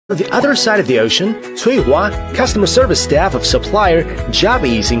On the other side of the ocean, Cui Hua, customer service staff of supplier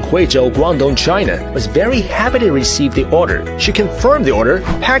DHgate in Huizhou, Guangdong, China, was very happy to receive the order. She confirmed the order,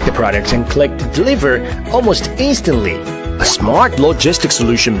 packed the products, and clicked deliver almost instantly. A smart logistics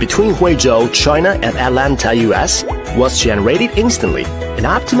solution between Huizhou, China, and Atlanta, US, was generated instantly, an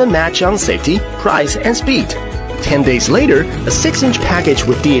optimum match on safety, price, and speed. 10 days later, a 6-inch package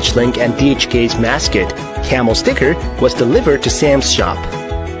with DH-Link and DHgate's mascot, camel sticker, was delivered to Sam's shop.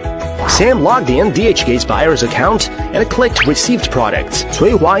 Sam logged in DHgate's buyer's account and clicked Received Products.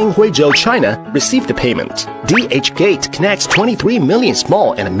 Cui Hua in Huizhou, China, received the payment. DHgate connects 23 million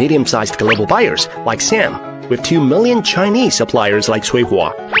small and medium-sized global buyers like Sam with 2 million Chinese suppliers like Cui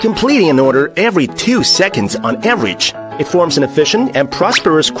Hua, completing an order every 2 seconds on average. It forms an efficient and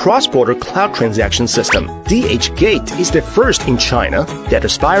prosperous cross-border cloud transaction system. DHgate is the first in China that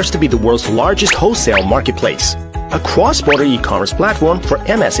aspires to be the world's largest wholesale marketplace, a cross-border e-commerce platform for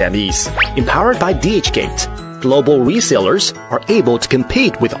MSMEs. Empowered by DHgate, global resellers are able to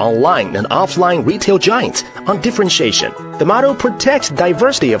compete with online and offline retail giants on differentiation. The model protects the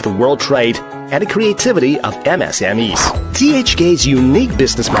diversity of the world trade and the creativity of MSMEs. DHgate's unique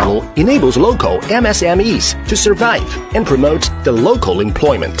business model enables local MSMEs to survive and promote the local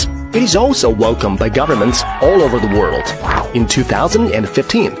employment. It is also welcomed by governments all over the world. In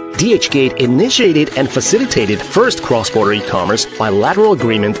 2015, DHgate initiated and facilitated first cross-border e-commerce bilateral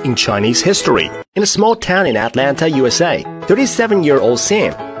agreement in Chinese history. In a small town in Atlanta, USA, 37-year-old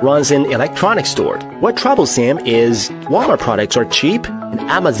Sam runs an electronics store. What troubles Sam is Walmart products are cheap and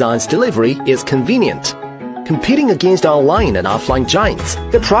Amazon's delivery is convenient. Competing against online and offline giants,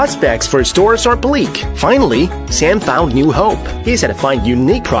 the prospects for stores are bleak. Finally, Sam found new hope. He had to find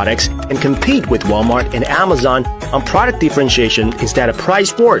unique products and compete with Walmart and Amazon on product differentiation instead of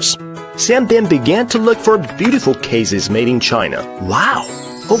price wars. Sam then began to look for beautiful cases made in China. Wow!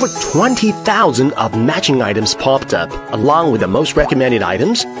 Over 20,000 of matching items popped up, along with the most recommended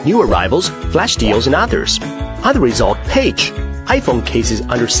items, new arrivals, flash deals, and others. On the result page, iPhone cases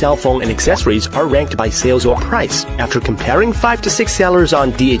under cell phone and accessories are ranked by sales or price. After comparing 5 to 6 sellers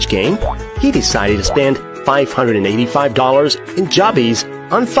on DHgate, he decided to spend $585 in jobbies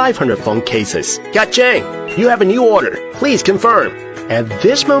on 500 phone cases. Gotcha! You have a new order. Please confirm. At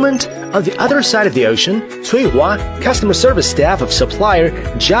this moment, on the other side of the ocean, Cui Hua, customer service staff of supplier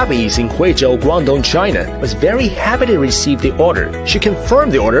DHgate in Huizhou, Guangdong, China, was very happy to receive the order. She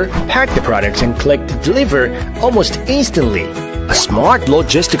confirmed the order, packed the products, and clicked deliver almost instantly. A smart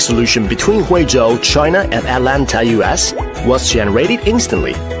logistics solution between Huizhou, China, and Atlanta, US, was generated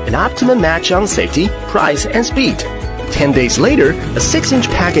instantly, an optimum match on safety, price, and speed. 10 days later, a 6-inch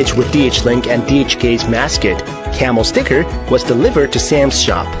package with DH-Link and DHgate's mascot, camel sticker, was delivered to Sam's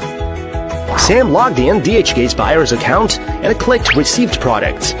shop. Sam logged in DHgate's buyer's account and clicked Received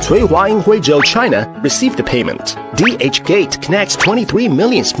Products. Cui Hua in Huizhou, China, received the payment. DHgate connects 23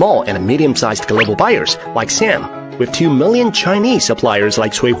 million small and medium-sized global buyers like Sam with 2 million Chinese suppliers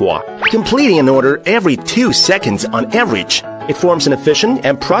like Cui Hua, completing an order every 2 seconds on average. It forms an efficient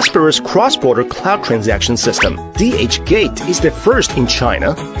and prosperous cross-border cloud transaction system. DHgate is the first in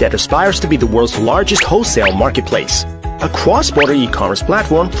China that aspires to be the world's largest wholesale marketplace, a cross-border e-commerce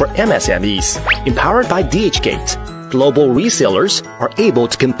platform for MSMEs. Empowered by DHgate, global resellers are able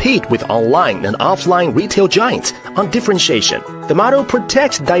to compete with online and offline retail giants on differentiation. The model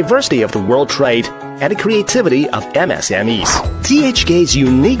protects the diversity of the world trade and the creativity of MSMEs. DHgate's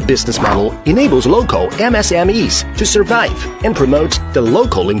unique business model enables local MSMEs to survive and promote the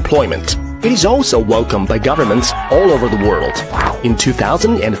local employment. It is also welcomed by governments all over the world. In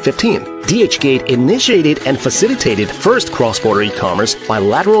 2015, DHgate initiated and facilitated first cross-border e-commerce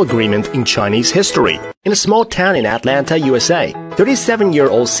bilateral agreement in Chinese history. In a small town in Atlanta, USA,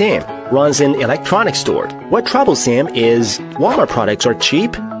 37-year-old Sam runs an electronics store. What troubles Sam is Walmart products are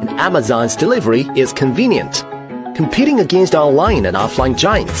cheap and Amazon's delivery is convenient. Competing against online and offline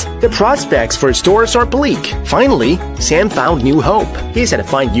giants, the prospects for stores are bleak. Finally, Sam found new hope. He had to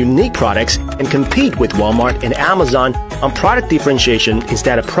find unique products and compete with Walmart and Amazon on product differentiation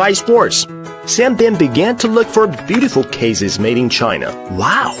instead of price wars. Sam then began to look for beautiful cases made in China.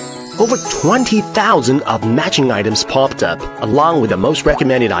 Wow! Over 20,000 of matching items popped up, along with the most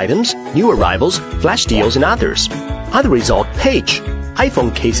recommended items, new arrivals, flash deals, and others. On the result page,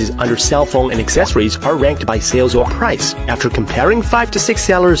 iPhone cases under cell phone and accessories are ranked by sales or price. After comparing 5 to 6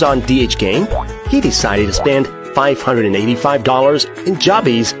 sellers on DHgate, he decided to spend $585 in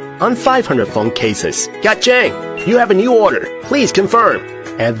jobbies on 500 phone cases. Gotcha! You have a new order. Please confirm.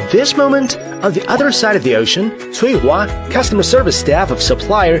 At this moment, on the other side of the ocean, Cui Hua, customer service staff of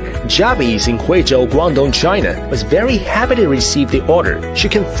supplier Jabbies in Huizhou, Guangdong, China, was very happy to receive the order. She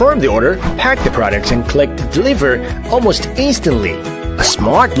confirmed the order, packed the products, and clicked deliver almost instantly. A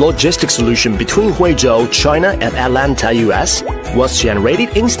smart logistics solution between Huizhou, China, and Atlanta, US, was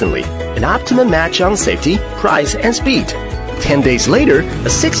generated instantly, an optimum match on safety, price, and speed. 10 days later, a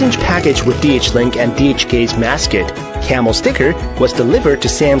 6-inch package with DH-Link and DHgate's mascot, camel sticker, was delivered to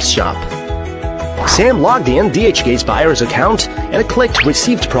Sam's shop. Sam logged in DHgate's buyer's account and clicked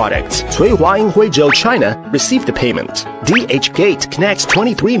Received Products. Cui Hua in Huizhou, China, received the payment. DHgate connects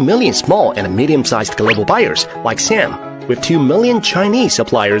 23 million small and medium-sized global buyers like Sam with 2 million Chinese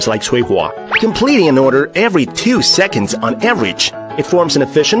suppliers like Cui Hua, completing an order every 2 seconds on average. It forms an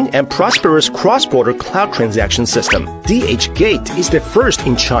efficient and prosperous cross-border cloud transaction system. DHgate is the first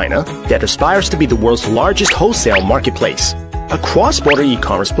in China that aspires to be the world's largest wholesale marketplace, a cross-border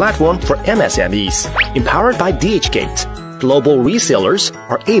e-commerce platform for MSMEs. Empowered by DHgate, global resellers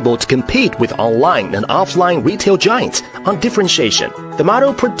are able to compete with online and offline retail giants on differentiation. The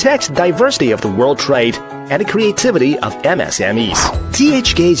model protects the diversity of the world trade and the creativity of MSMEs.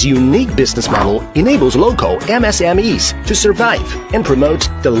 DHgate's unique business model enables local MSMEs to survive and promote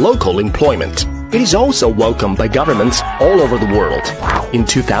the local employment. It is also welcomed by governments all over the world. In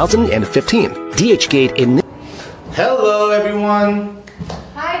 2015, DHgate Hello everyone!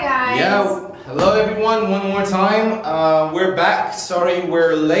 Hi guys! Yeah, hello everyone one more time. We're back. Sorry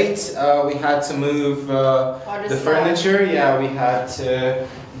we're late. We had to move the furniture. Yeah, we had to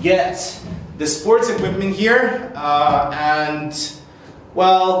get the sports equipment here. And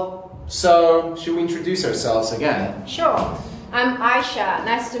well, so should we introduce ourselves again? Sure. I'm Aisha.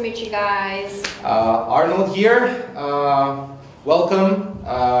 Nice to meet you guys. Arnold here. Welcome.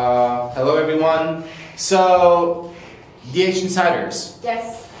 Hello everyone. So, DH Insiders.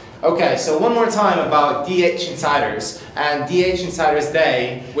 Yes. Okay, so one more time about DH Insiders and DH Insiders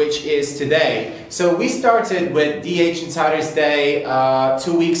Day, which is today. So we started with DH Insiders Day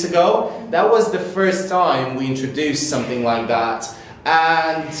 2 weeks ago. That was the first time we introduced something like that.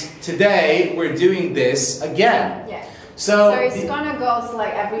 And today we're doing this again. Yeah. So it's gonna go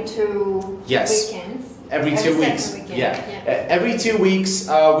like every 2 weekends. Every 2 weeks. Weekend. Yeah. Every 2 weeks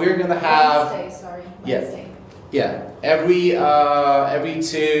we're gonna have Wednesday. Yeah. Every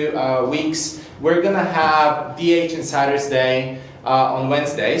 2 weeks we're gonna have DH Insiders Day on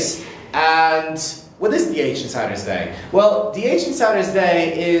Wednesdays. And what is DH Insiders Day? Well, DH Insiders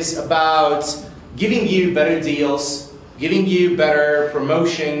Day is about giving you better deals, giving you better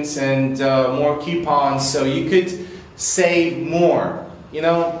promotions and more coupons so you could save more. You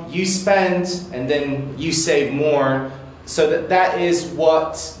know, you spend and then you save more. So that is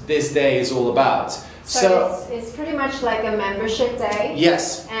what this day is all about. So it's pretty much like a membership day.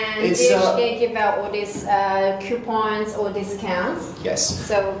 Yes. And DHgate give out all these coupons or discounts. Yes.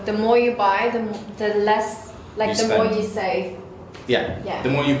 So the more you buy, the less, like the more you save. Yeah. The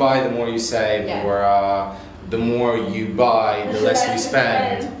more you buy, the more you save. Yeah. Or the more you buy, the less you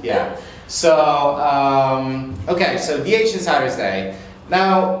spend. Yeah. So okay. So DH Insiders Day.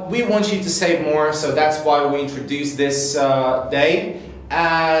 Now we want you to save more, so that's why we introduced this day.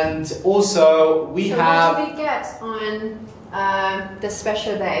 And also we have. What do we get on the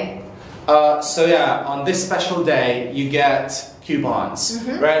special day? So yeah, on this special day you get coupons,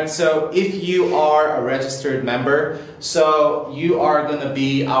 right? So if you are a registered member, so you are gonna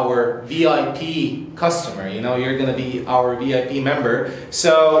be our VIP customer. You know, you're gonna be our VIP member.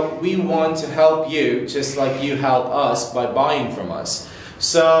 So we want to help you just like you help us by buying from us.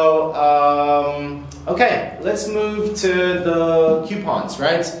 So, okay, let's move to the coupons,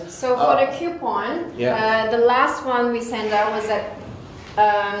 right? So for the coupon, the last one we sent out was at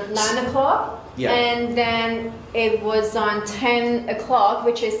 9 o'clock. Yeah. And then it was on 10 o'clock,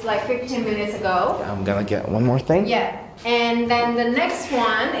 which is like 15 minutes ago. I'm gonna get one more thing. Yeah. And then the next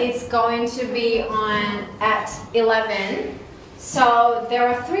one is going to be on at 11. So there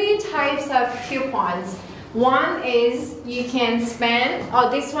are 3 types of coupons. One is you can spend. Oh,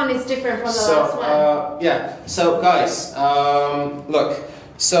 this one is different from the last one. Yeah. So guys, look.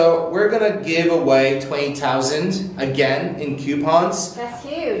 So we're gonna give away 20,000 again in coupons. That's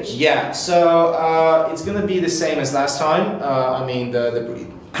huge. Yeah. So it's gonna be the same as last time. I mean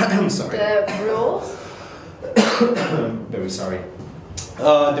I'm sorry. The rules. Very sorry.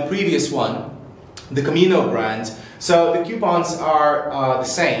 The previous one. the Camino brand. So the coupons are the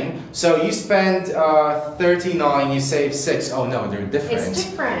same. So you spend 39, you save 6. Oh no, they're different. It's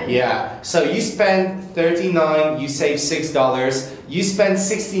different. Yeah. So you spend 39, you save $6. You spend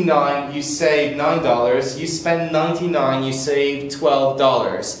 69, you save $9. You spend 99, you save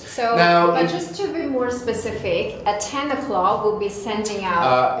 $12. So, now, but just to be more specific, at 10 o'clock we'll be sending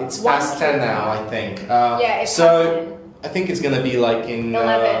out. it's past 10 now, I think. Yeah, it's so past 10. I think it's gonna be like in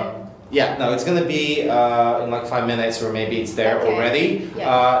 11. Yeah, no, it's gonna be in like 5 minutes, or maybe it's there Okay. already.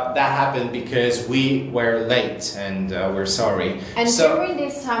 Yeah. That happened because we were late, and we're sorry. And so, during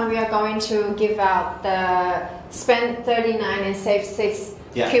this time, we are going to give out the spend 39 and save 6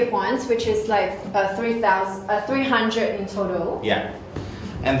 Yeah. coupons, which is like 300 in total. yeah.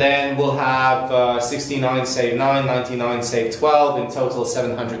 And then we'll have 69 save 9, 99 save 12, in total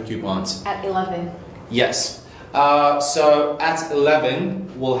 700 coupons. At 11. Yes. So at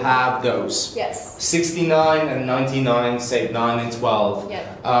 11, we'll have those. Yes. 69 and 99 save 9 and 12.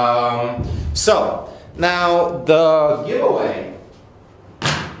 Yeah. So now the giveaway.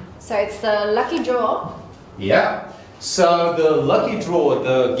 So it's the lucky draw. Yeah. So the lucky draw,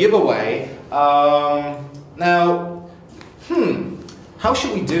 the giveaway. Now, how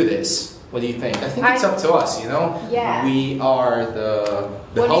should we do this? What do you think? I think it's up to us, you know? Yeah. We are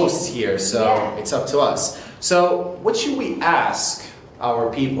the hosts here, so Yeah. it's up to us. So what should we ask our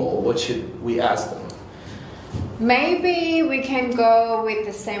people? What should we ask them? Maybe we can go with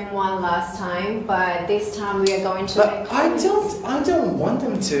the same one last time, but this time we are going to. But make I don't want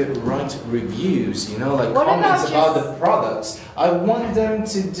them to write reviews, you know, like What comments about about the products. I want them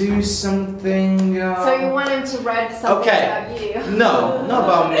to do something. So you want them to write something about you? No, not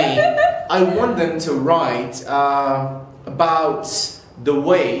about me. I want them to write about the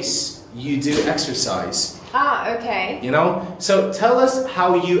ways you do exercise. Ah, okay. You know, so tell us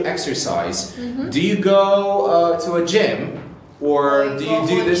how you exercise. Do you go to a gym, or do you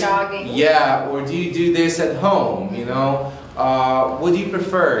do this? Jogging. Yeah, or do you do this at home? You know, what do you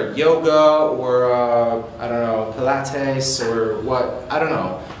prefer, yoga or I don't know, Pilates or what? I don't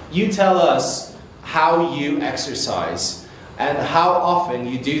know. You tell us how you exercise and how often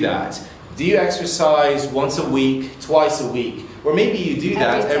you do that. Do you exercise once a week, twice a week? Or maybe you do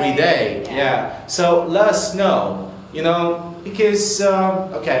that every day. Yeah. So let us know, you know, because,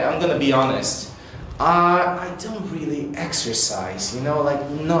 okay, I'm gonna be honest. I don't really exercise, you know, like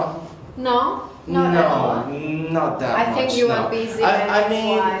not that much. I think you are busy. I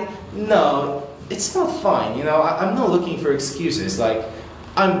mean, no, it's not fine, you know, I'm not looking for excuses. Like,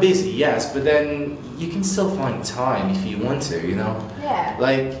 I'm busy, yes, but then you can still find time if you want to, you know? Yeah.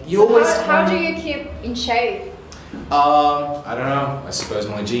 Like, you So always how do you keep in shape? I don't know, I suppose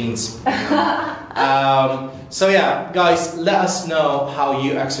my genes. So yeah, guys, let us know how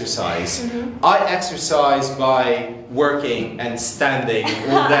you exercise. I exercise by working and standing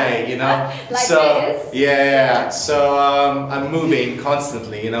all day, you know. Like so, this? Yeah. So I'm moving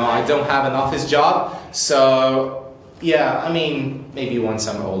constantly, you know. I don't have an office job, so yeah. I mean, maybe once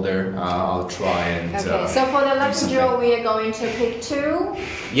I'm older, I'll try and. Okay. So for the lucky draw, we are going to pick 2.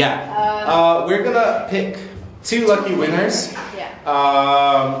 Yeah. We're gonna pick 2 lucky winners.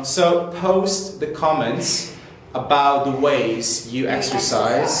 Yeah. So post the comments about the ways you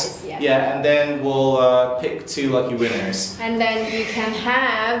exercise. Yeah, and then we'll pick 2 lucky winners. And then you can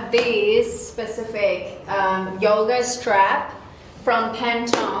have this specific yoga strap from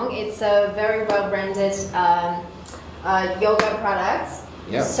Pantone. It's a very well branded yoga product.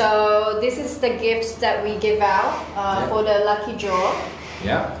 Yep. So this is the gift that we give out for the lucky draw.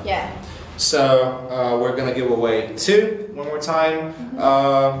 Yeah. Yeah. So we're gonna give away 2 one more time.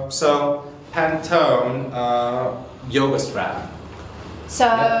 So Pantone yoga strap. So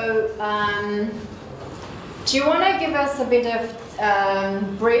do you want to give us a bit of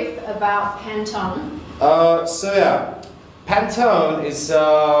brief about Pantone? So yeah, Pantone is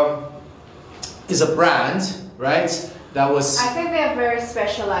a brand, right? That was. I think they are very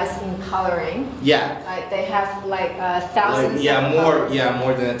specialized in coloring. Yeah. Like they have like thousands. Like, yeah, of more. colors. Yeah,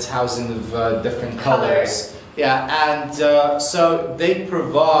 more than 1,000 of different colors. Yeah, and so they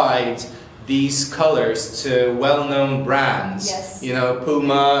provide these colors to well-known brands. Yes. You know,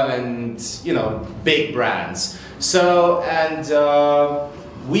 Puma and you know big brands. So and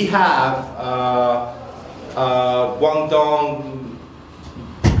we have Guangdong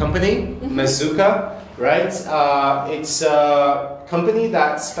company, Mazuka. Right? It's a company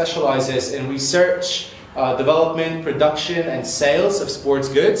that specializes in research, development, production, and sales of sports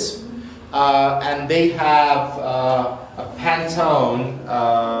goods. And they have a Pantone,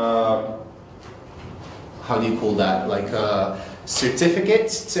 how do you call that? Like certificate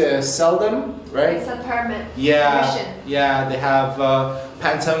to sell them, right? It's a permission. Yeah, they have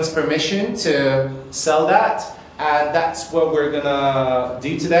Pantone's permission to sell that, and that's what we're gonna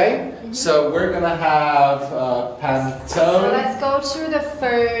do today. So we're gonna have Pantone. So let's go to the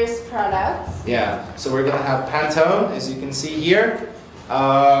first product. Yeah, so we're gonna have Pantone, as you can see here.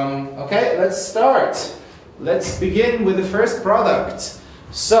 Okay, let's start. Let's begin with the first product.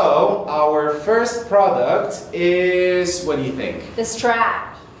 So our first product is, what do you think? The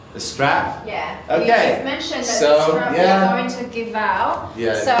strap. The strap? Yeah. Okay. You just mentioned that the strap we're going to give out.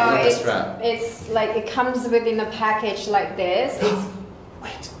 Yeah, so it's like it comes within a package like this. It's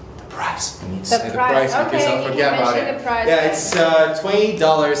wait, the price. I need to the say the price. price because I'll forget about it. The price yeah, it's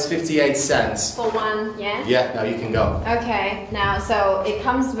 $20.58. For one, yeah? Yeah, now you can go. Okay, now so it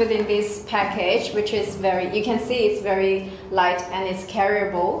comes within this package, which is you can see it's very light and it's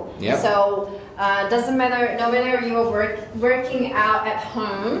carryable. Yeah. So doesn't matter, no matter you are working out at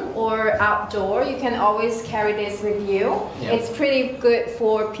home or outdoor, you can always carry this with you. Yeah. It's pretty good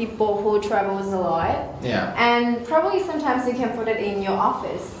for people who travels a lot. Yeah. And probably sometimes you can put it in your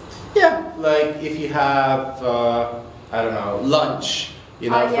office. Yeah, like if you have, I don't know, lunch, you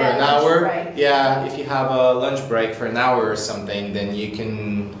know, for an hour. Break. Yeah, if you have a lunch break for an hour or something, then you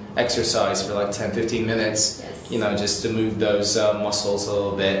can exercise for like 10-15 minutes, Yes. you know, just to move those muscles a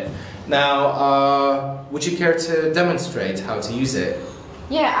little bit. Now, would you care to demonstrate how to use it?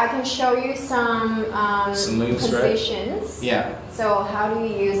 Yeah, I can show you some moves, positions. Right? Yeah. So how do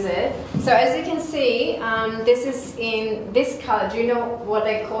you use it? So as you can see, this is in this color. Do you know what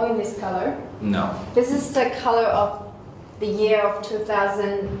they call in this color? No. This is the color of the year of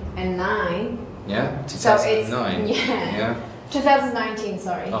 2009. Yeah, 2009. So it's, yeah. 2019,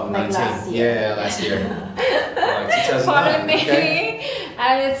 sorry. Oh, like 19. last year. Yeah, last year. Like 2009. Pardon me. Okay.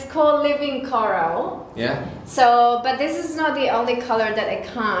 And it's called Living Coral. Yeah. So, but this is not the only color that it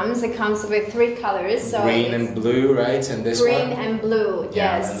comes. It comes with 3 colors. So green and blue, right? And this green one? and blue,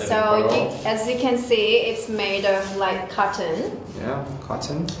 Yeah, yes. and So as you can see, it's made of like cotton. Yeah,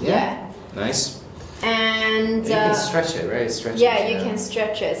 cotton. Yeah. Nice. And you can stretch it, right? Stretch yeah, it, you can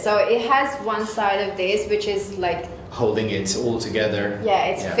stretch it. So it has one side of this, which is like holding it all together. yeah,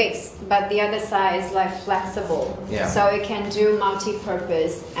 it's fixed, but the other side is like flexible. Yeah. So it can do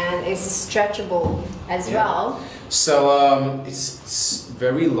multi-purpose and it's stretchable as well. So it's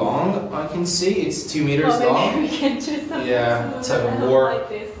very long. I can see it's 2 meters long. We can do something tug of war. like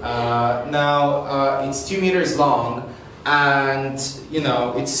this. Now it's 2 meters long, and you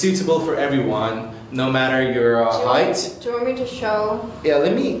know it's suitable for everyone, no matter your height. Do you want me to show? Yeah,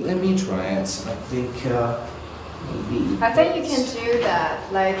 let me try it. I think maybe. I think you can do that.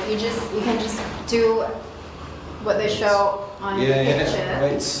 Like you can just do what they show on the picture. Yeah.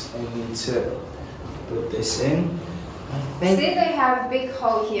 Wait, I need to put this in. I think. See, they have big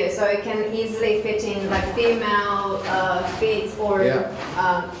hole here, so it can easily fit in like female feet or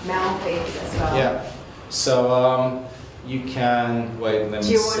male feet as well. Yeah. So you can wait. Let me see.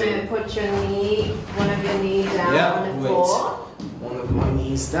 Do you want to put one of your knees down on the floor? One of my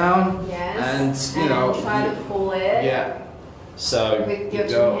knees down. Yes. And you know. Try to pull it. Yeah. So with your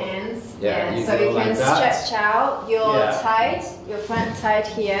 2 hands. Yeah. So you can stretch out your your front tight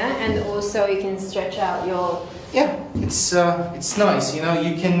here, and also you can stretch out your. Yeah, it's nice. You know,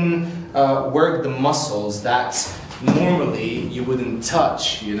 you can work the muscles that normally you wouldn't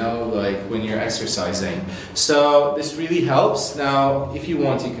touch, you know, like when you're exercising. So this really helps. Now, if you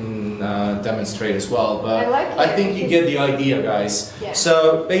want, you can demonstrate as well, but I think you get the idea, guys. Yeah.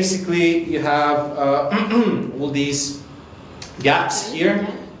 So basically you have all these gaps here,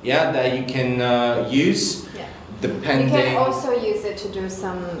 that you can use. Depending. You can also use it to do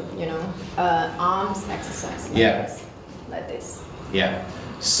some, you know, arms exercise. Like this. Yeah.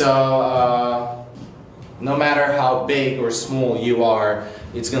 So no matter how big or small you are,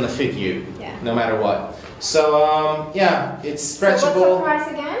 it's gonna fit you. Yeah. No matter what. So it's stretchable. So what's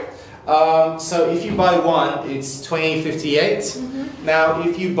the price again? So if you buy one, it's $20.58. Now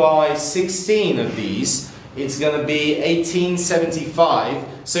if you buy 16 of these, it's gonna be $18.75.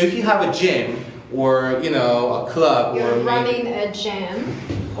 So if you have a gym, or you know, a club, you're or running a gym,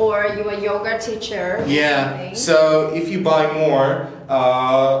 or you're a yoga teacher. Yeah. So if you buy more,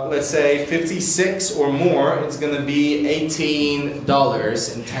 let's say 56 or more, it's gonna be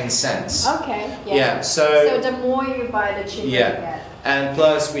 $18.10. Okay. Yeah. So the more you buy, the cheaper you get. And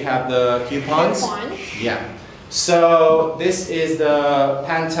plus we have the coupons. Yeah. So this is the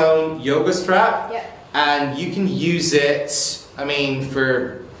Pantone yoga strap. Yeah. And you can use it, I mean,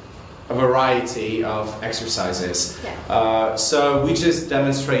 for a variety of exercises. Yeah. So we just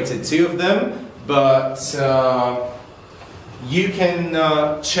demonstrated 2 of them, but you can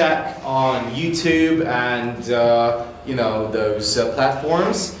check on YouTube and you know, those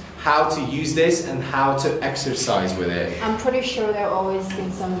platforms how to use this and how to exercise with it. I'm pretty sure there always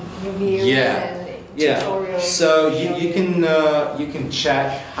been some reviews and tutorials. So you can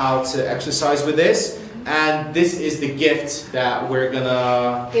check how to exercise with this, and this is the gift that we're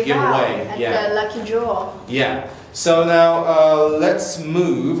gonna give away. At the lucky draw. Yeah. So now let's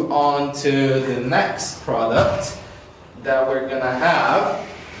move on to the next product that we're gonna have.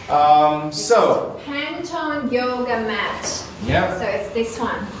 So Pantone yoga mat. Yeah. So it's this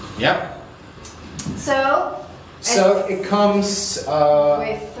one. Yeah. So it comes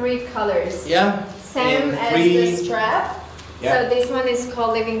with 3 colors. Yeah. Same as the strap. Yeah. So this one is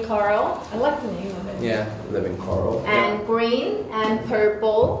called Living Coral. I like the name of it. Yeah, Living Coral. And green and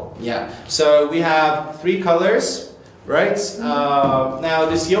purple. Yeah. So we have 3 colors, right? Now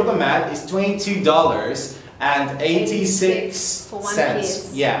this yoga mat is $22.86 for one piece.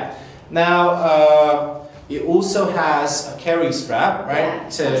 Yeah. Now it also has a carry strap, right?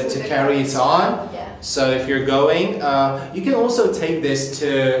 To carry it on. Yeah. So if you're going, you can also take this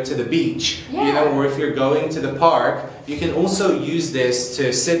to the beach, you know, or if you're going to the park, you can also use this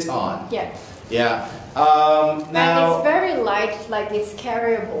to sit on. Yeah. Yeah. And Now it's very light, like it's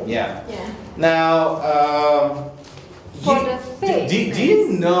carryable. Yeah. Yeah. Now, For the thick. do you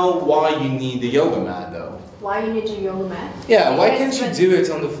know why you need the yoga mat though? Why you need a yoga mat? Yeah, why can't you do it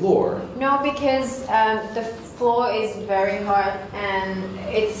on the floor? No, because the floor is very hard and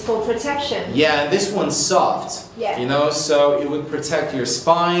it's for protection. Yeah, and this one's soft. Yeah. You know, so it would protect your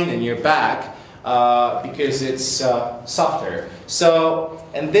spine and your back because it's softer. So,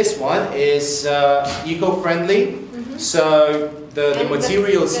 and this one is eco-friendly. So the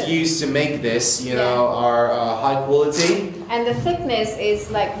materials used to make this, you know, are high quality. And the thickness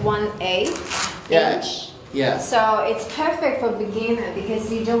is like 1/8 inch. Yeah. So it's perfect for beginner because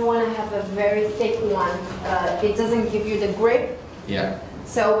you don't want to have a very thick one. It doesn't give you the grip. Yeah.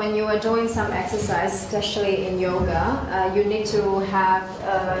 So when you are doing some exercise, especially in yoga, you need to have,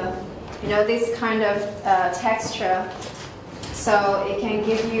 you know, this kind of texture. So it can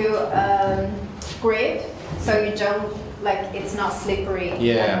give you grip, so you don't, like, it's not slippery.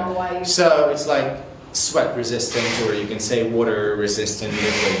 Yeah. I don't know why you so it's like sweat resistant, or you can say water resistant,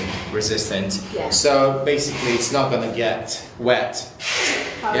 liquid resistant. Yeah. So basically it's not gonna get wet.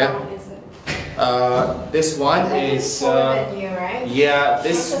 How long is it? This one is taller than you, right? yeah,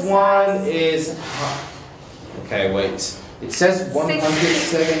 this What's the one size? is okay, wait. It says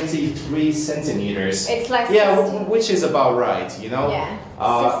 173 centimeters. It's like yeah, 60. which is about right, you know? Yeah,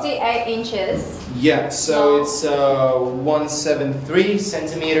 68 inches. Yeah, so it's 173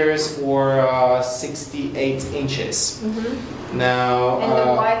 centimeters or 68 inches. Now, And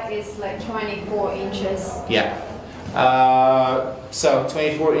the width is like 24 inches. yeah. So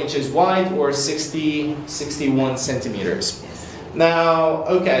 24 inches wide or 61 centimeters. Now,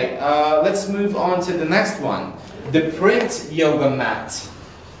 okay, let's move on to the next one. The print yoga mat,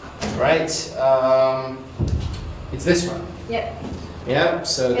 right? It's this one. Yep. Yeah,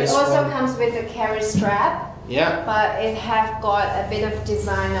 so It this also one. comes with a carry strap, Yeah. but it have got a bit of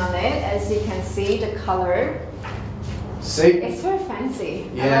design on it. As you can see, the color. See? It's very fancy.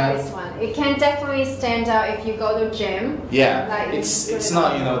 I Yeah. like this one. It can definitely stand out if you go to gym. Yeah, Like, it's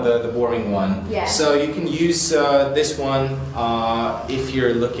not, you know, the boring one. Yeah. So you can use this one if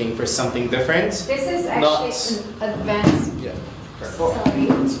you're looking for something different. This is actually an advanced, Yeah. sorry,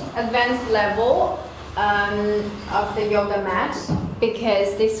 advanced level of the yoga mat,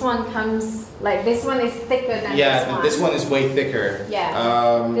 because this one comes, like, this one is thicker than This one is way thicker.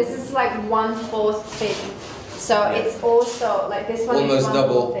 Yeah. This is like 1/4 thick. So it's also like this one Almost is 1/4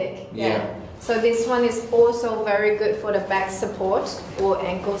 double. thick. Yeah. So this one is also very good for the back support or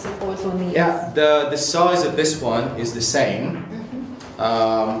ankle support or knees. Yeah, the size of this one is the same.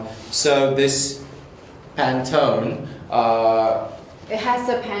 So this Pantone, it has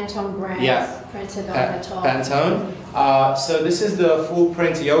the Pantone brand printed on the top. Pantone. So this is the full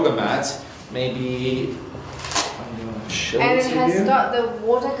print yoga mat. Maybe I'm gonna show And it it to has you. got the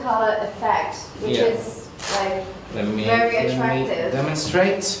watercolor effect, which Yeah. is like Let very me attractive.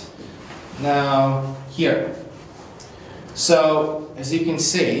 demonstrate. Now here. So as you can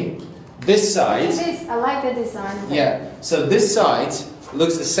see, this side. I like the design of it. Yeah. So this side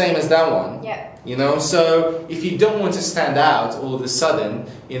looks the same as that one. Yeah. You know, so if you don't want to stand out all of a sudden,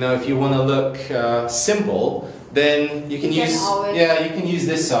 you know, if you want to look simple, then you can use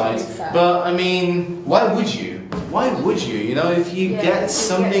this side. But I mean, why would you? Why would you? You know, if you get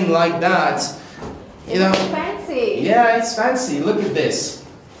something like that, you know. It's fancy. Yeah, it's fancy. Look at this.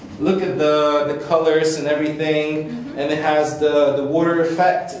 Look at the colors and everything. and it has the water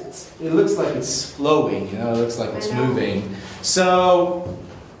effect. It looks like it's flowing, you know, it looks like it's moving. So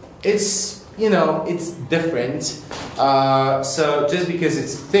it's, you know, it's different. So just because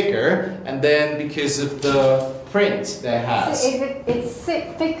it's thicker, and then because of the print that it has. So if it's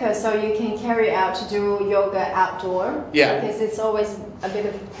thicker, so you can carry out to do yoga outdoor. Yeah. Because it's always a bit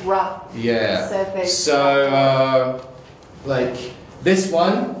of rough surface. So like this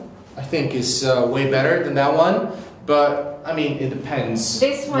one, I think is way better than that one. But I mean, it depends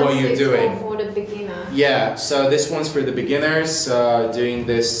what you're doing. For the beginner. Yeah, so this one's for the beginners, doing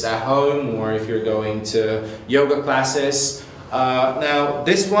this at home, or if you're going to yoga classes. Now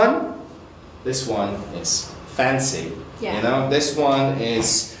this one is fancy. Yeah. You know, this one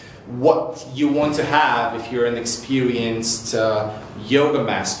is what you want to have if you're an experienced yoga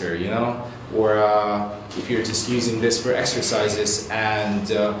master. You know, or if you're just using this for exercises and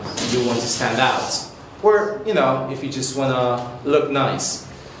you want to stand out. Or, you know, if you just want to look nice.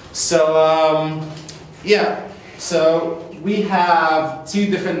 So, yeah. So, we have two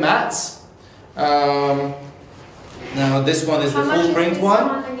different mats. Now, this one is the full print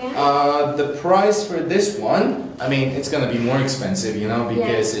one. The price for this one, I mean, it's going to be more expensive, you know,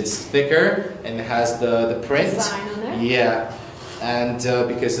 because it's thicker and it has the print. Design on it. Yeah. And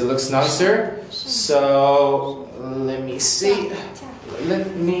because it looks nicer. So, let me see.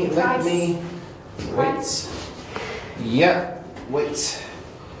 Let me... Wait. Yeah. Wait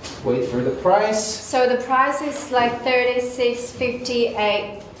for the price. So the price is like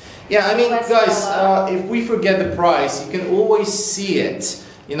 $36.58. Yeah, I mean, guys, if we forget the price, you can always see it.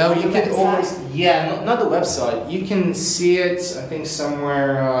 You know, you can always. Yeah, not the website. You can see it. I think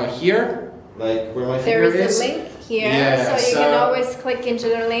somewhere here, like where my finger is. There is a link here, so you can always click into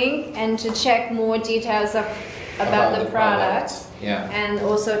the link and to check more details about the product. Yeah. And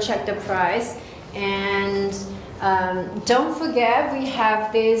also check the price. And don't forget, we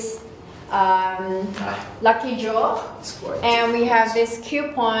have this lucky draw, and we have these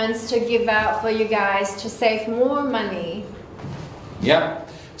coupons to give out for you guys to save more money. Yeah.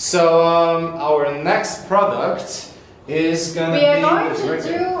 So our next product is gonna be. We are going to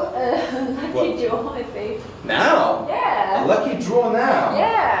do a lucky draw, I think. Now? Yeah. A lucky draw now?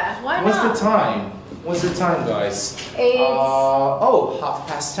 Yeah. Why not? What's the time? What's the time, guys?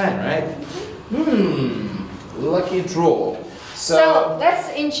 It's 10:30, right? Lucky draw. So let's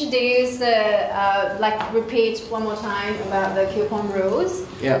introduce, repeat one more time about the coupon rules.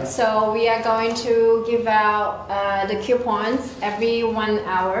 Yeah. So we are going to give out the coupons every 1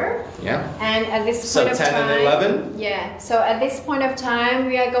 hour. Yeah. And at this point of time. So 10 and 11? Yeah. So at this point of time,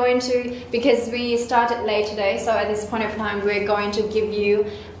 we are going to, because we started late today, so at this point of time, we're going to give you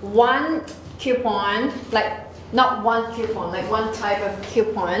one coupon, not one coupon, like one type of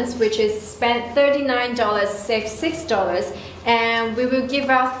coupons, which is spend $39, save $6, and we will give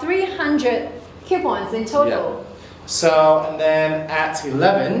out 300 coupons in total. Yeah. So, and then at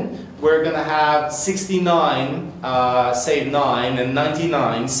 11, we're gonna have 69, save 9, and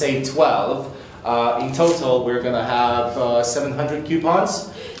 99, save 12. In total, we're gonna have 700 coupons.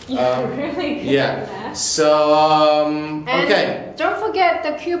 You're really good at that. So, okay. Don't forget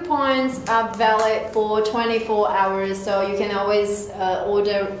the coupons are valid for 24 hours, so you can always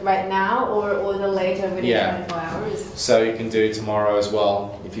order right now or order later within 24 hours. So you can do it tomorrow as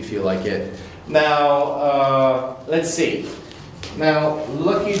well if you feel like it. Now, let's see. Now,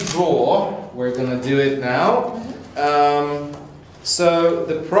 lucky draw, we're gonna do it now. So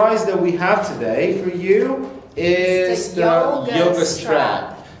the prize that we have today for you is the yoga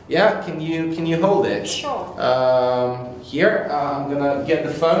strap. Yeah, can you hold it? Sure. Here, I'm gonna get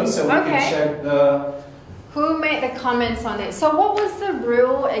the phone so we can check the. Who made the comments on it? So what was the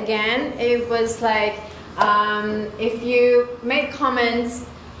rule again? It was like if you make comments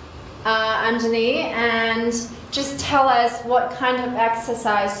underneath and just tell us what kind of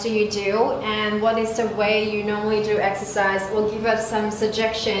exercise do you do and what is the way you normally do exercise, or give us some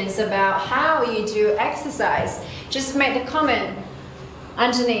suggestions about how you do exercise. Just make the comment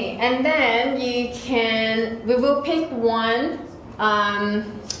underneath, and then we will pick one,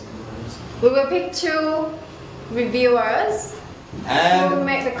 we will pick 2 reviewers and who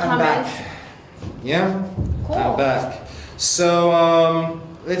make the comments. I'm back. Yeah, cool. I'm back. So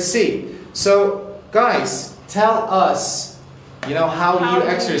let's see. So guys, tell us, you know, how you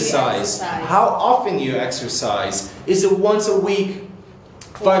exercise, how often you exercise. Is it once a week,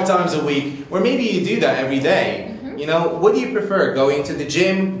 5 times a week, or maybe you do that every day? You know, what do you prefer? Going to the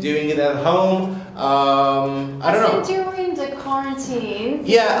gym, doing it at home? I don't know. During the quarantine,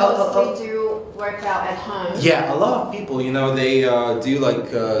 yeah, mostly do workout at home. Yeah, a lot of people, you know, they do like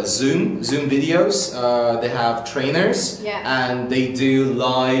Zoom videos. They have trainers, Yeah. and they do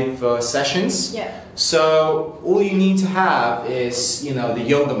live sessions. Yeah. So all you need to have is, you know, the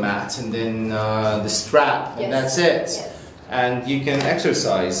yoga mat and then the strap, and Yes. that's it. Yes. And you can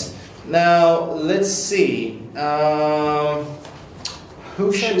exercise. Now let's see. Who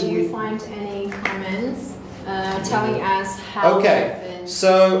So should do you we? find any comments telling us how Okay, often?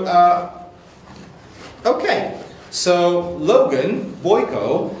 so so Logan Boyko,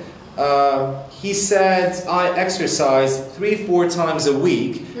 he said I exercise 3-4 times a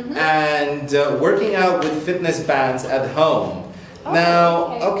week and working out with fitness bands at home. Okay, Now,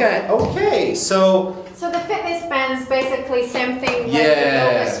 okay, so So the fitness band is basically same thing like the Yeah.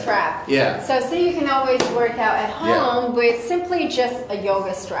 yoga strap. yeah, So you can always work out at Yeah. home with simply just a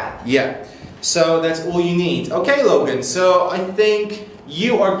yoga strap. yeah. So that's all you need. Okay, Logan. So I think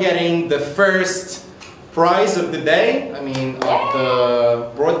you are getting the first prize of the day. I mean, of the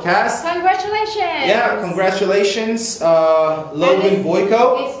broadcast. Congratulations! Yeah, congratulations, Logan And Boyko.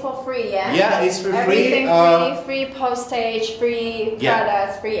 It's for free, yeah? Yeah, it's for Everything free. free postage, free Yeah.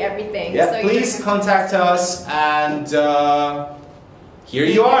 products, free everything. Yeah, So you please just contact us, and here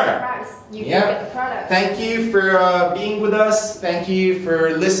you get the are. price. You Yeah. can get the product. Thank you for being with us. Thank you for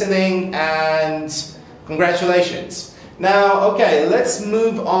listening, and congratulations. Now, okay, let's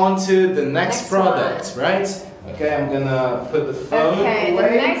move on to the next Next product, right? Okay, I'm gonna put the phone Okay, the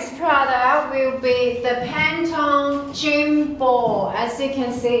away. next product will be the Pantone gym ball. As you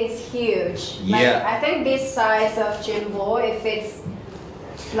can see, it's huge. Like, Yeah. I think this size of gym ball, if it's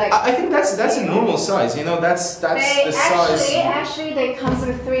like I think that's a normal size. You know, that's they the size. actually they comes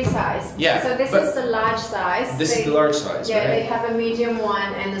with 3 sizes. Yeah, So this but is the large size. This is the large size, Yeah, they right? have a medium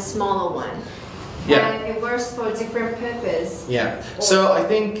one and a smaller one. Yeah. And it works for different purpose. Yeah. So I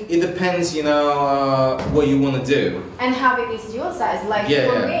think it depends, you know, what you want to do. And how big is your size? Like Yeah,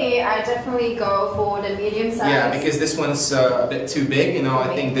 for yeah. me, I definitely go for the medium size. Yeah, because this one's a bit too big, you know. I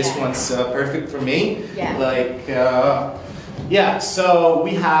think this Yeah. one's perfect for me. Yeah. Like, yeah. So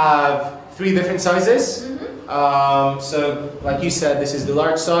we have 3 different sizes. So, like you said, this is the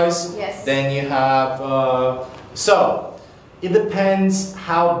large size. Yes. Then you have. So it depends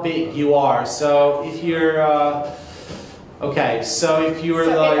how big you are. So if you're. Okay. So if you were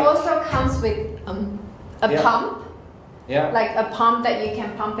So like. it also comes with a Yeah. pump, Yeah. like a pump that you can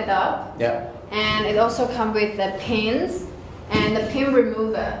pump it up, Yeah. and it also comes with the pins and the pin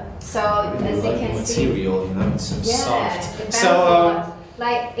remover. So as you can see, material, you know, it's so yeah, soft. it So, bounces a lot.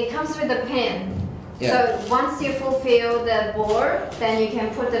 Like it comes with a pin. Yeah. So once you fulfill the board, then you can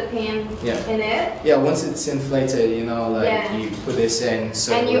put the pin Yeah. in it. yeah, once it's inflated, you know, like Yeah. you put this in, so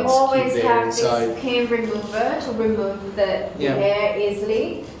And you it's always keep there have inside. this pin remover to remove the Yeah. air easily.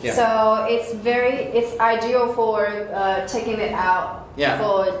 Yeah. So it's ideal for taking it out Yeah.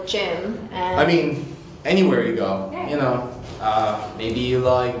 for gym. And I mean, anywhere you go, Yeah. you know, maybe you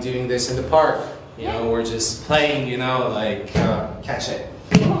like doing this in the park, you Yeah. know, or just playing, you know, like catch it.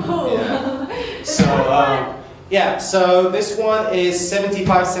 Whoa. Yeah. It's So, so fun. yeah, so this one is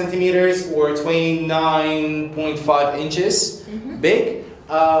 75 centimeters or 29.5 inches big. Did you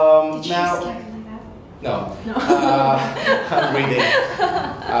Now, just calculate that? no, No. I'm reading.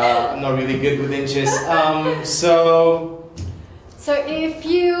 I'm not really good with inches. So, So if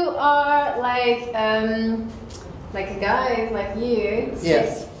you are like a guy like you, Yeah.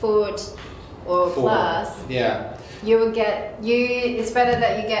 6 foot or plus, yeah. you will get it's better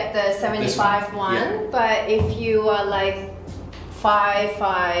that you get the 75 one, yeah. but if you are like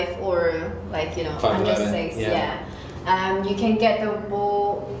 5'5" or like, you know, 5'11", under 6, yeah. you can get the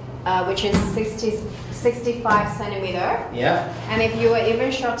ball which is 65 centimeter. Yeah. And if you are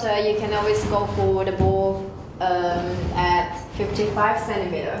even shorter, you can always go for the ball at 55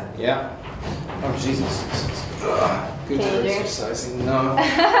 centimeter. Yeah. Oh Jesus. Good Can for you do it? exercising. No.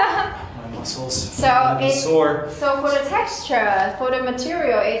 My muscles. So are gonna be it's sore. so for the texture, for the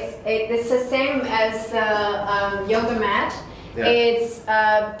material, it's the same as the yoga mat. Yeah. It's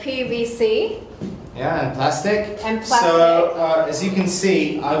PVC. Yeah, and plastic. And plastic. So as you can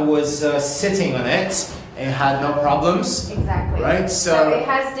see, I was sitting on it and had no problems. Exactly. Right, So so- it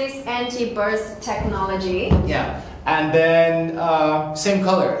has this anti-burst technology. Yeah. And then same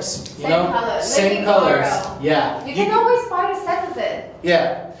colors. You Same know? color, Same living colors. color. Yeah. You can always buy a set of it.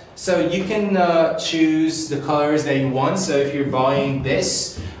 Yeah. So you can choose the colors that you want. So if you're buying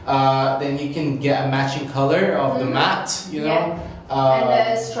this, then you can get a matching color of the mat, you know. Yeah. And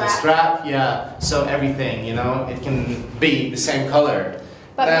the strap. yeah. So everything, you know, it can be the same color.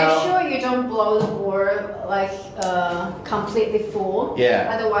 But now, make sure you don't blow the board like completely full. Yeah.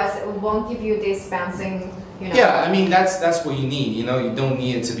 Otherwise, it won't give you this bouncing. You know. Yeah, I mean that's what you need. You know, you don't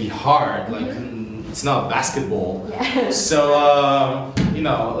need it to be hard. Like it's not basketball. Yeah. So you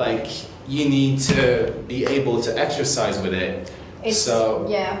know, like you need to be able to exercise with it. It's, so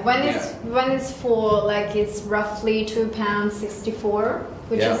yeah, when it's full, like it's roughly £2.64,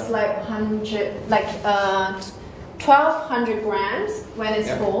 which is like 1,200 grams when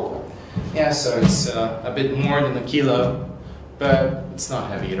it's full. Yeah, so it's a bit more than a kilo, but it's not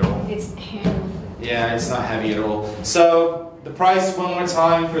heavy at all. It's heavy. Yeah, it's not heavy at all. So the price one more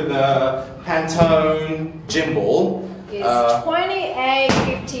time for the Pantone gym ball is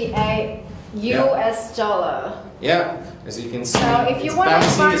 $28.58 US dollar. Yeah, as you can see, so if you it's want to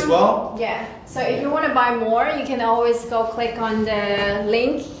bouncy buy as well. Yeah, so if you want to buy more, you can always go click on the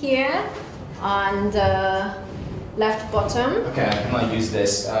link Uh, here on the left bottom. Okay, I cannot use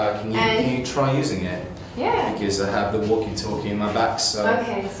this. Can you try using it? Yeah. Because I have the walkie-talkie in my back, so...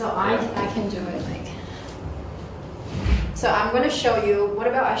 Okay, so I can do it like... So I'm going to show you, what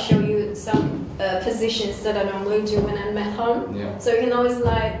about I show you some positions that I normally do when I'm at home. Yeah. So you can always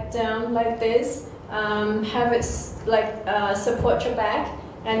lie down like this, have it like support your back,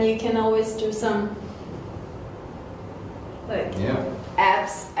 and you can always do some like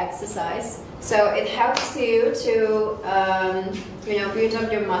abs exercise. So it helps you to you know, build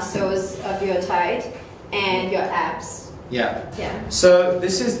up your muscles of your thighs and your abs. Yeah. Yeah. So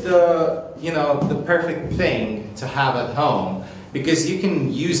this is the, you know, the perfect thing to have at home because you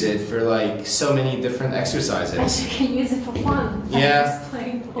can use it for like so many different exercises. And you can use it for fun. Yeah.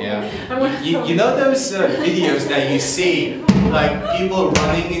 You know those videos that you see, like people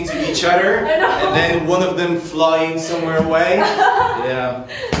running into each other and then one of them flying somewhere away? Yeah.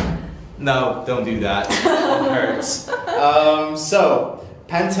 No, don't do that. It hurts. So,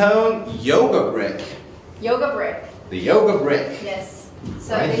 Pantone Yoga Brick. Yoga brick. The Yoga Brick. Yes.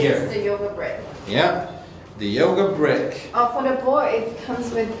 So Right this here. is the yoga brick. Yeah. The Yoga Brick. Oh, for the ball, it comes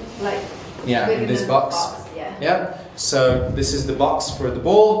with like. Yeah, in this box. Yeah. Yeah. So this is the box for the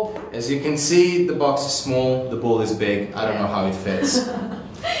ball. As you can see, the box is small, the ball is big. I don't know how it fits.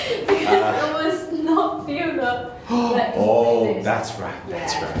 Because it was not filled up. Like Oh, this. that's right.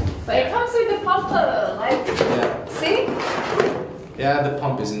 That's right. But it comes with the pumper, like. See? Yeah, the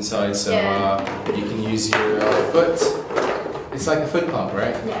pump is inside, so you can use your foot. It's like a foot pump,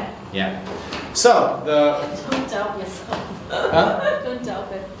 right? Yeah. Yeah. So the. Don't doubt yourself. Huh? Don't doubt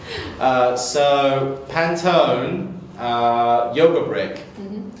it. So Pantone Yoga Brick.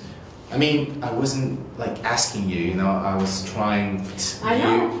 I mean, I wasn't like asking you, you know, I was trying for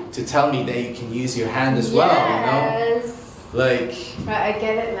you to tell me that you can use your hand as well, you know? Like, right, I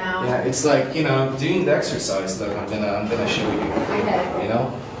get it now. yeah, it's like, you know, doing the exercise. Look, I'm gonna show you. Okay. You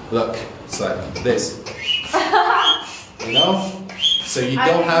know, look, it's like this. You know, so you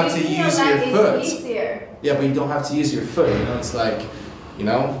don't have to use your foot. Easier. Yeah, but you don't have to use your foot. You know, it's like, you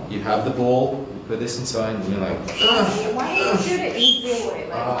know, you have the ball, you put this inside, and you're like. Why don't you do the easier way?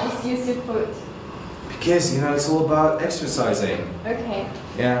 Like just use your foot. Because, you know, it's all about exercising. Okay.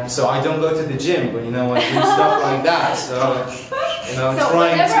 Yeah, so I don't go to the gym, but you know, I do stuff like that. So, you know, So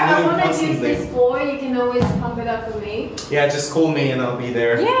trying whenever to I move want to use constantly. this ball, you can always pump it up for me. Yeah, just call me and I'll be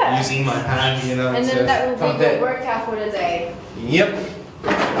there using my hand, you know, And to then that will pump be your it. workout for the day. Yep.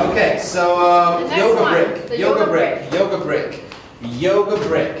 Okay, so The next yoga one, brick, the yoga yoga brick, yoga brick, yoga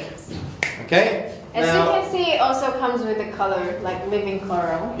brick. Okay. As Now, you can see, it also comes with a color, like living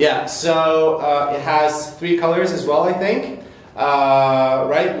coral. yeah, so it has 3 colors as well, I think.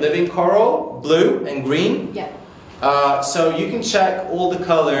 Right, living coral, blue, and green. Yeah. So you can check all the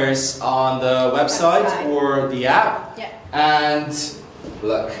colors on the website or the app. Yeah. And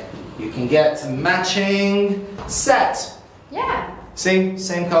look, you can get a matching set. Yeah. See,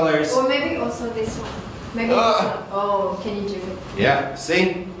 same colors. Or maybe also this one. Maybe this one. Oh, can you do it? Yeah,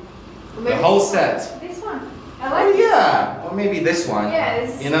 see? Or The maybe whole this one. set. This one. I like Oh this yeah, or maybe this one. Yeah,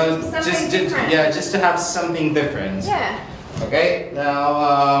 it's you know, something just different. yeah, just to have something different. Yeah. Okay,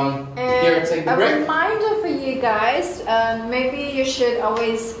 now here, take the a brick. reminder for you guys, maybe you should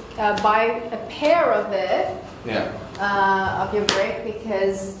always buy a pair of it, Yeah. of your brick,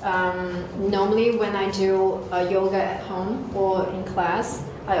 because normally when I do yoga at home or in class,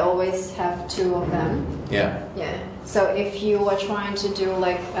 I always have 2 of them. Yeah. Yeah. So if you are trying to do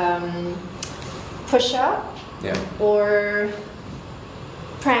like push up or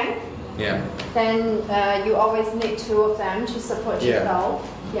plank, then you always need 2 of them to support yourself.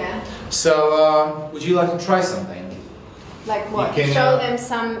 Yeah. So would you like to try something? Like what? You can, show them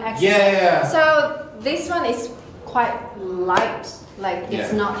some exercise. Yeah. So this one is quite light Like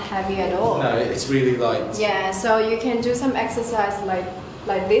it's not heavy at all. No, it's really light. Yeah, so you can do some exercise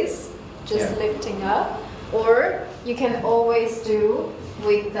like this, just lifting up, or you can always do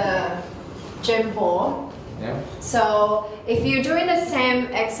with the gym ball. Yeah. So if you're doing the same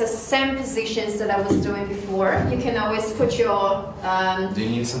positions that I was doing before, you can always put your. Do you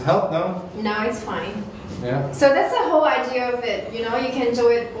need some help? No. No, it's fine. Yeah. So that's the whole idea of it. You know, you can do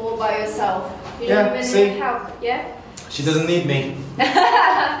it all by yourself. You don't even need help. Yeah. She doesn't need me.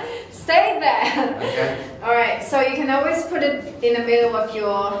 Stay there. Okay. All right. So you can always put it in the middle of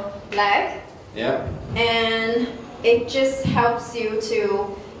your leg. Yeah. And it just helps you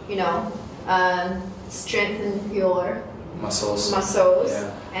to, you know, strengthen your muscles.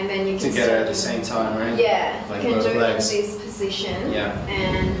 Yeah. And then you can together at the same time, right? Yeah. Like you can do it in legs. this position. Yeah.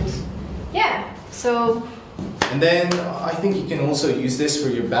 And yeah. So. And then I think you can also use this for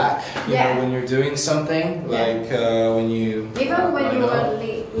your back. You know, when you're doing something like when you. Even when you are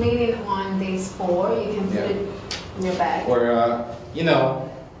leaning on this board, you can put it in your back. Or you know,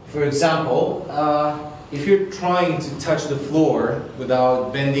 for example, if you're trying to touch the floor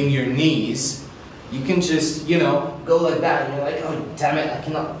without bending your knees, you can just, you know, go like that and you're like, oh damn it, I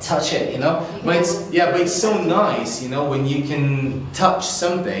cannot touch it, you know? But it's so nice, you know, when you can touch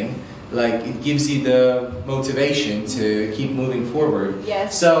something, like it gives you the motivation to keep moving forward.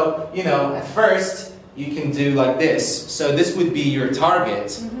 Yes. So, you know, at first you can do like this. So this would be your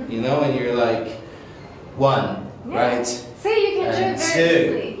target, you know, and you're like 1, right? See, you can do it very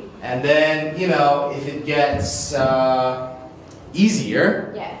easily. And then, you know, if it gets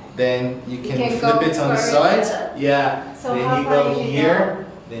easier, then you can flip it on the side. Yeah. So then you go here,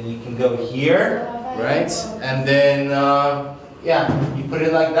 then you can go here, right? And then, yeah, you put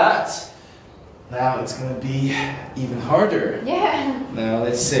it like that. Now it's going to be even harder. Yeah. Now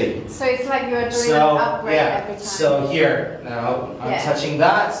let's see. So it's like you're doing an upgrade every time. So here, now I'm touching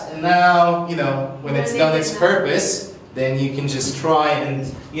that, and now, you know, when it's done its purpose, then you can just try and,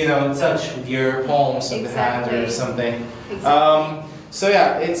 you know, touch with your palms of the hand or something. So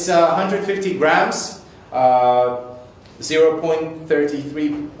yeah, it's 150 grams,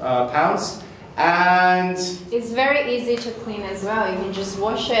 0.33 pounds. And it's very easy to clean as well. You can just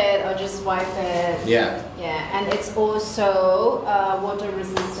wash it or just wipe it. Yeah. Yeah, and it's also water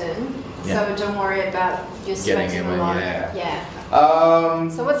resistant. So don't worry about you sweating a lot.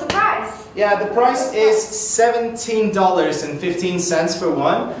 So what's the price? Yeah, the price is $17.15 for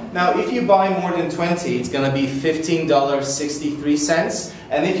one. Now, if you buy more than 20, it's gonna be $15.63.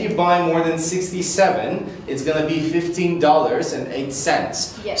 And if you buy more than 67, it's gonna be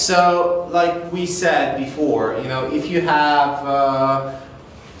 $15.08. Yes. So, like we said before, you know, if you have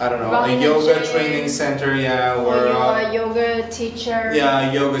I don't know, a yoga training center, or you're a yoga teacher. Yeah,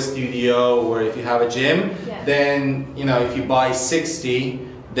 a yoga studio, or if you have a gym, then, you know, if you buy 60,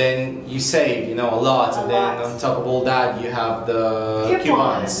 then you save, you know, a lot. And then on top of all that, you have the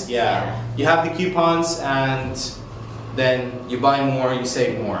coupons. Yeah. You have the coupons, and then you buy more, you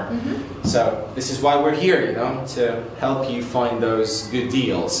save more. So this is why we're here, you know, to help you find those good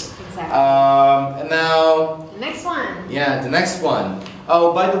deals. Exactly. And now... The next one. Yeah, the next one.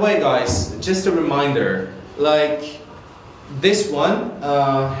 Oh, by the way, guys, just a reminder, like this one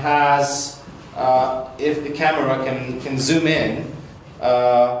has, if the camera can zoom in,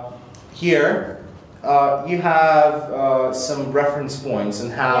 here, you have some reference points on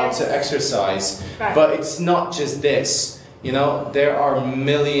how to exercise, but it's not just this. You know, there are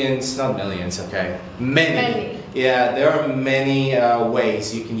millions, not millions, okay, many. Yeah, there are many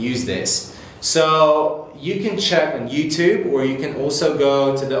ways you can use this. So you can check on YouTube, or you can also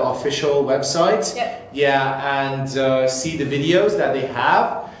go to the official website. And see the videos that they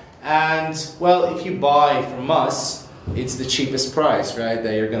have. And well, if you buy from us, it's the cheapest price, right,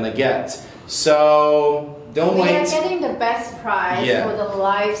 that you're gonna get. So don't wait. We are getting the best price for the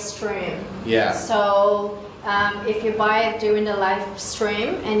live stream. So if you buy it during the live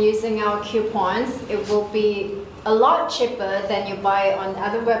stream and using our coupons, it will be a lot cheaper than you buy on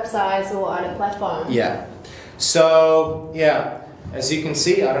other websites or other platforms. So as you can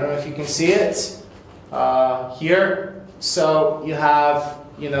see, I don't know if you can see it here. So you have,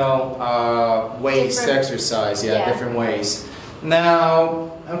 you know, ways to exercise. Different ways.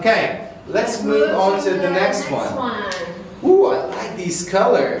 Now, okay, let's move on to the next one. Ooh, I like these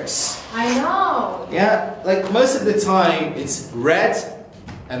colors. I know. Yeah, like most of the time it's red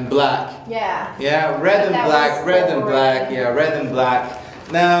and black. Yeah, red and black, red and black. Yeah, red and black.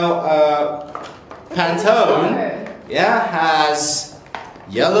 Now, Pantone, has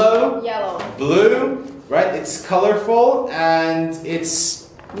yellow, blue, right? It's colorful and it's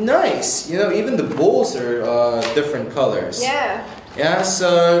nice. You know, even the balls are different colors. Yeah,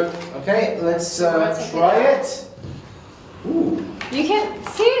 so, okay, let's try it. Ooh. You can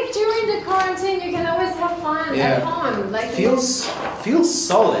see it during the quarantine. You can always have fun at home. Like feels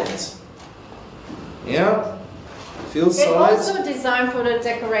solid. Yeah, feels solid. It's also designed for the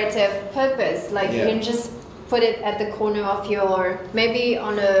decorative purpose. Like you can just put it at the corner of your, maybe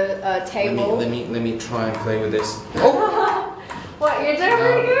on a table. Let me try and play with this. Oh, what, you're doing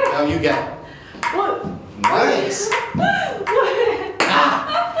pretty good. Now you get. What? Nice.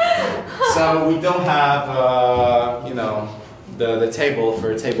 So we don't have, you know, the table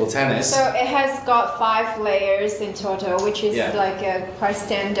for table tennis. So it has got 5 layers in total, which is like a quite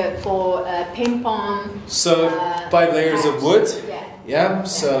standard for ping pong. So 5 layers of wood. Yeah.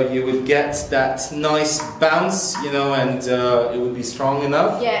 So you would get that nice bounce, you know, and it would be strong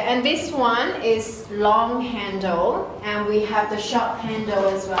enough. Yeah, and this one is long handle, and we have the short handle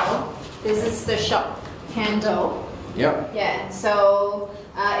as well. This is the short handle. Yep. Yeah, so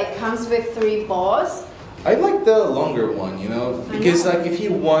it comes with 3 balls. I like the longer one, you know, because like if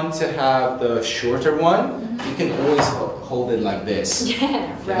you want to have the shorter one, you can always hold it like this. Yeah,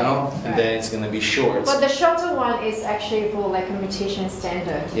 you know, and then it's gonna be short. But the shorter one is actually for like competition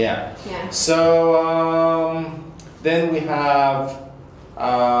standard. Yeah. Yeah. So then we have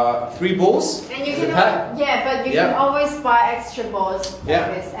 3 balls. And you can but you can always buy extra balls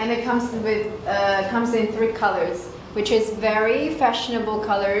like this, and it comes with comes in 3 colors, which is very fashionable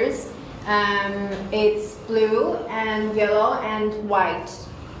colors. It's blue and yellow and white.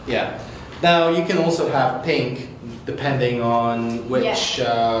 Yeah. Now you can also have pink, depending on which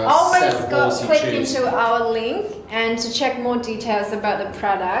set of balls you click choose. into our link and to check more details about the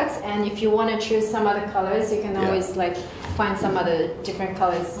products. And if you want to choose some other colors, you can always like find some other different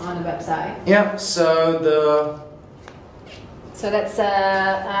colors on the website. Yeah. So that's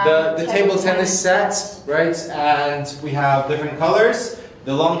the table tennis set, right? And we have different colors.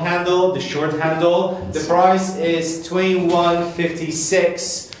 The long handle, the short handle. The price is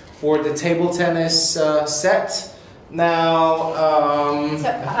 $21.56 for the table tennis set. Now, so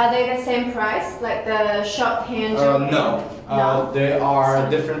are they the same price, like the short handle? No. They are a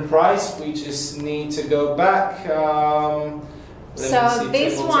different price. We just need to go back. So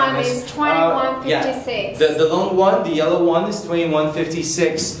this one is $21.56. The long one, the yellow one, is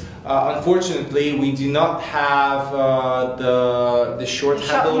 $21.56. Unfortunately, we do not have the short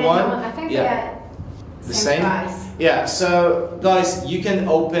handle one. I think they're the same price. Yeah. So guys, you can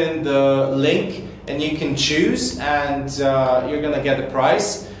open the link and you can choose, and you're gonna get the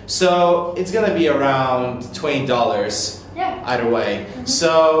price. So it's gonna be around $20. Either way.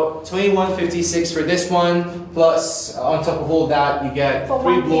 So $21.56 for this one. Plus, on top of all that, you get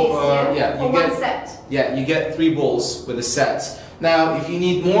 3 balls. You get 3 balls with a set. Now, if you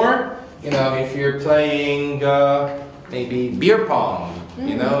need more, you know, if you're playing maybe beer pong,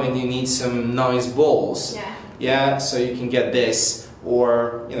 you know, and you need some nice balls, so you can get this.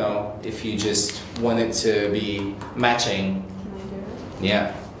 Or, you know, if you just want it to be matching,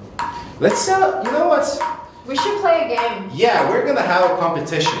 let's. You know what? We should play a game. Yeah, we're gonna have a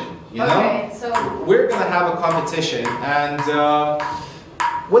competition. You know, so we're gonna have a competition, and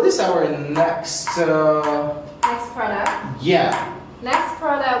what is our next product? Yeah. Next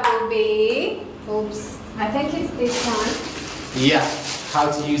product will be, I think it's this one. Yeah,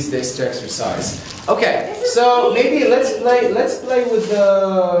 how to use this to exercise. Okay, so maybe let's play with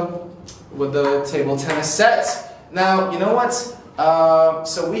the table tennis set. Now, you know what?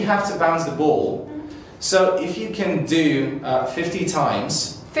 So we have to bounce the ball. So if you can do 50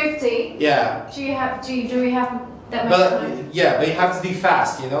 times. 50? Yeah. Do we have that much time? Yeah, but you have to do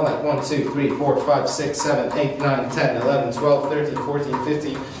fast, you know, like 1, 2, 3, 4, 5, 6, 7, 8, 9, 10, 11, 12, 13, 14,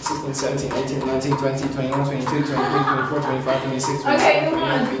 15, 16, 17, 18, 19, 20, 21, 22, 23, 24, 25, 26, 27,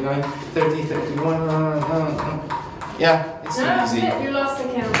 28, 29, 30, 31. Yeah, it's too easy. You lost the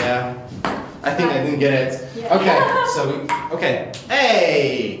count. Yeah. I think I didn't get it. Yeah. Okay,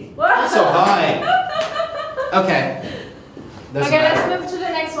 Hey! So high. Okay. Let's move to the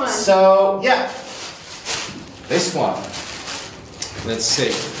next one. So, yeah. This one. Let's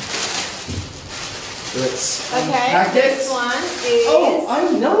see. Let's unpack this one is... Oh,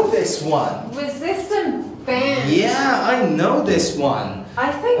 I know this one. Resistant band. Yeah, I know this one.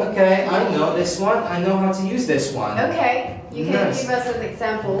 I think... Okay, I know this one. I know how to use this one. Okay, you can give us an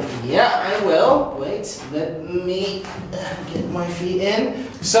example. Yeah, I will. Wait, let me get my feet in.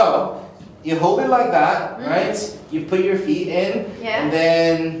 So, you hold it like that, right? You put your feet in, and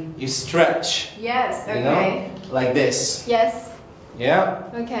then you stretch. Yes, okay. You know? Like this. Yes. Yeah.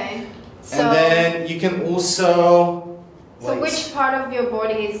 Okay. So and then you can also So which part of your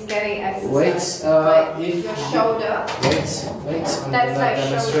body is getting exercise? Wait, like if your shoulder. Wait. I'm That's gonna like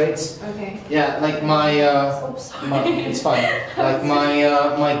demonstrate. shoulder. Okay. Yeah, like my, it's fine. Like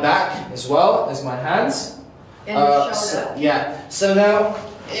my back as well as my hands. And your shoulder. So, yeah. So now,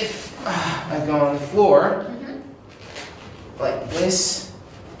 if I go on the floor, like this.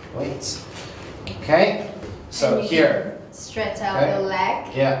 Wait. Okay. So and you here. Stretch out your leg.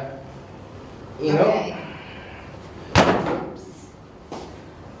 Yeah. You know. Okay.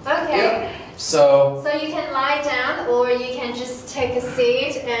 Okay. Yeah. So you can lie down or you can just take a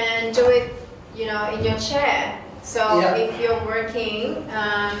seat and do it, you know, in your chair. So if you're working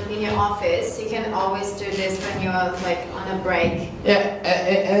in your office, you can always do this when you're like on a break. yeah,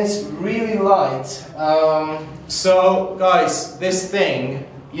 and it's really light. So guys, this thing,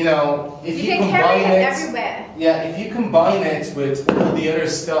 you know, if you can combine carry it it everywhere. Yeah, if you combine it with all the other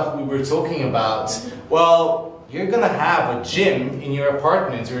stuff we were talking about, well, you're gonna have a gym in your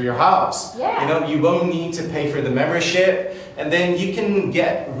apartment or your house. Yeah. You know, you won't need to pay for the membership, and then you can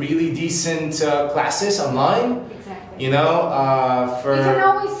get really decent classes online. Exactly. You know, for You can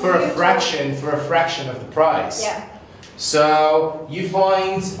always a YouTube. fraction of the price. Yeah. So you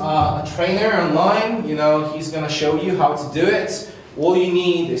find a trainer online. You know, he's gonna show you how to do it. All you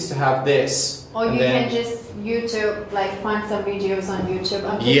need is to have this. Or you can just YouTube, like find some videos on YouTube.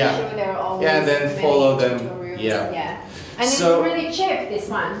 I'm pretty sure there are always and then many follow them. tutorials. Yeah. And So- it's really cheap, this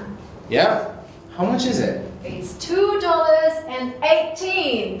one. Yeah. How much is it? It's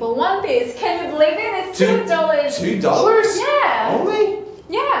 $2.18 for one piece. Can you believe it? It's $2. $2? Yeah. Only?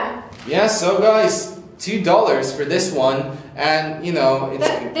 Yeah. Yeah. So guys, $2 for this one, and you know it's.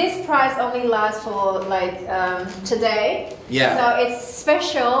 This price only lasts for like today. Yeah. So it's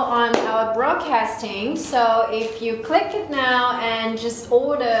special on our broadcasting. So if you click it now and just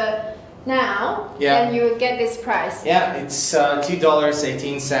order now, then you will get this price. Yeah, it's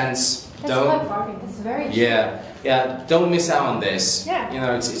 $2.18. That's quite bargain. That's very cheap. Yeah. Don't miss out on this. Yeah. You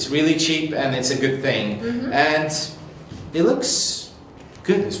know, it's really cheap and it's a good thing, and it looks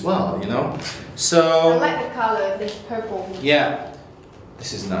good as well. You know, so. I like the color. This purple. Yeah.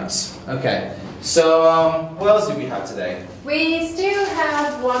 This is nice. Okay. So what else do we have today? We still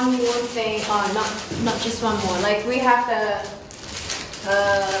have one more thing. Oh, not just one more. Like we have the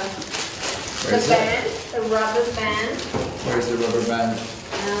band, the rubber band. Where's the rubber band?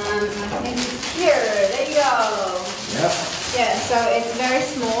 I think it's here. There you go. Yep. Yeah. So it's very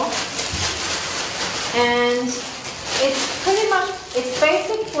small, and it's pretty much. It's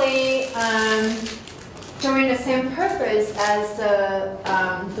basically doing the same purpose as the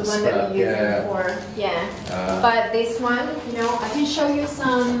one that we use for. But this one, you know, I can show you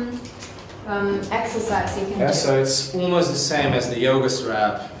some exercise you can do. So it's almost the same as the yoga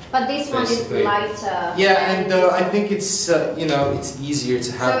strap. But this basically. one is lighter. Yeah, and I think it's you know, it's easier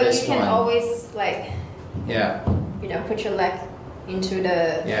to have this one. So you can always like you know, put your leg into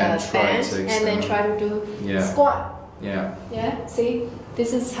the band and then try to do squat. Yeah. Yeah. See,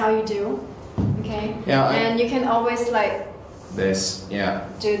 this is how you do. Okay. Yeah. And you can always like this. Yeah.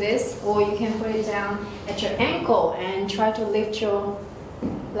 do this, or you can put it down at your ankle and try to lift your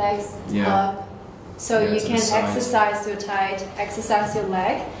legs up. So you can exercise your exercise your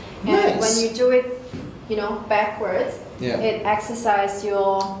leg, and when you do it, you know, backwards, it exercises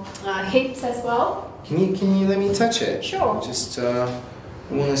your hips as well. Can you let me touch it? Sure. Just I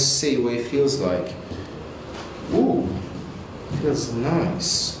want to see what it feels like. Ooh, feels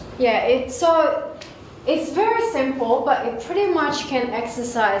nice. Yeah, it's very simple, but it pretty much can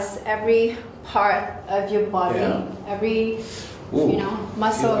exercise every part of your body, every you know,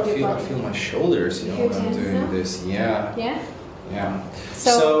 muscle of your body. I feel my shoulders, you know, when I'm doing this. Yeah.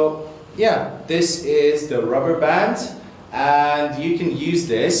 So yeah, this is the rubber band, and you can use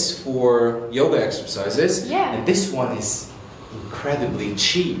this for yoga exercises. Yeah. And this one is incredibly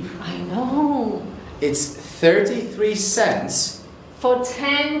cheap. I know. It's 33 cents. For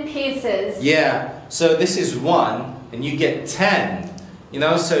 10 pieces. Yeah. So this is one, and you get 10. You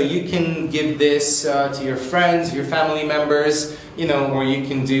know, so you can give this to your friends, your family members, you know, or you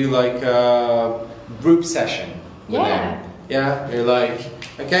can do like a group session with them. Yeah, you're like,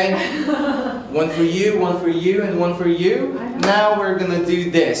 okay, one for you, and one for you. Now we're gonna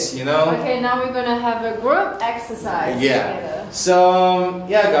do this, you know. Okay, now we're gonna have a group exercise together. So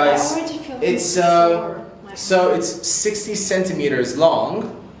yeah, guys, it's so it's 60 centimeters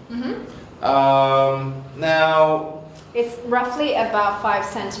long. Now. It's roughly about 5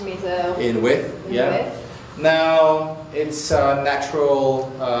 centimeters in width. Now it's natural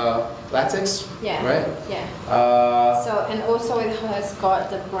latex. Right. So and also it has got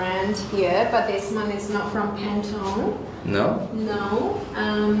the brand here, but this one is not from Pantone. No? No.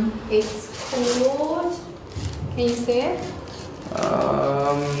 It's called. Can you see it?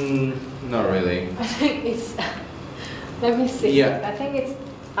 Not really. I think it's. Let me see. Yeah. I think it's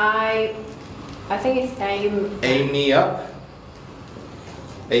I think it's aim. Aim me up.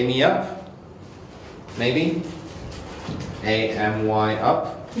 Aim me up. Maybe. AMY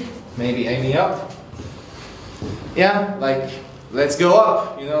up. Maybe aim me up. Yeah, like let's go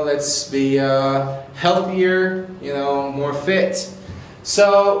up. You know, let's be healthier. You know, more fit.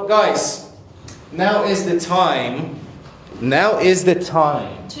 So, guys, now is the time. Now is the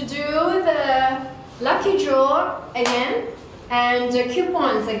time To do the lucky draw again and the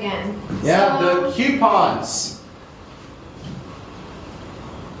coupons again. Yeah, So, the coupons.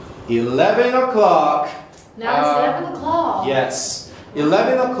 11 o'clock. now it's 11 o'clock. Yes,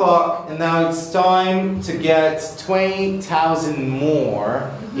 11 o'clock, and now it's time to get 20,000 more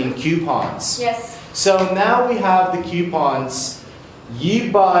in coupons. Yes. So now we have the coupons.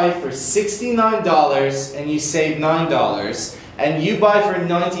 You buy for $69 and you save $9. And you buy for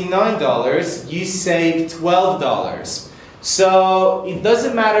 $99, you save $12. So it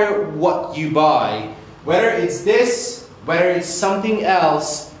doesn't matter what you buy, whether it's this, whether it's something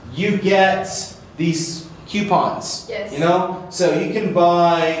else, you get these coupons. Yes. You know, so you can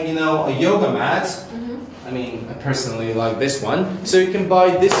buy, you know, a yoga mat. I mean, I personally like this one. So you can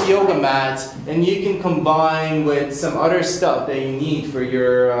buy this yoga mat, and you can combine with some other stuff that you need for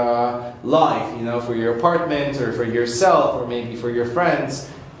your life, you know, for your apartment or for yourself or maybe for your friends,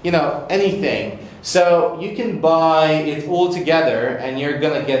 you know, anything. So you can buy it all together and you're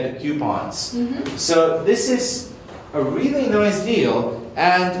gonna get the coupons. So this is a really nice deal,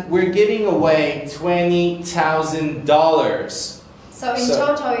 and we're giving away $20,000. So in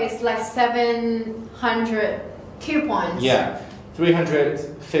total it's like 700 coupons. Yeah,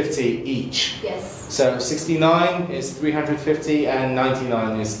 350 each. Yes. So 69 is 350 and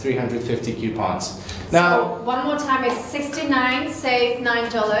 99 is 350 coupons. Now, So one more time, it's 69 save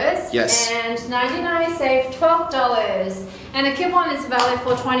 $9. Yes. And 99 save $12. And the coupon is valid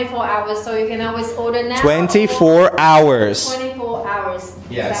for 24 hours, so you can always order now. 24 hours. 24 hours.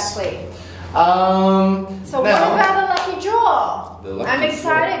 Yes. Exactly. So now, what about the lucky draw? The lucky I'm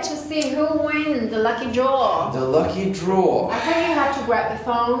excited to see who wins the lucky draw. the lucky draw. I think you have to grab the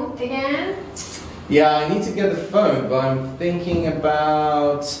phone again. Yeah, I need to get the phone, but I'm thinking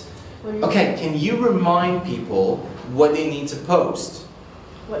about... Okay, can you remind people what they need to post?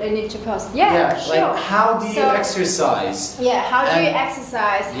 What they need to post. Yeah, sure. Like how do you So- exercise? Yeah, how do you And-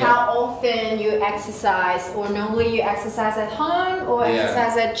 exercise? Yeah. How often you exercise? Or normally you exercise at home or Yeah.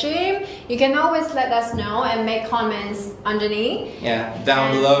 exercise at gym? You can always let us know and make comments underneath. Yeah, down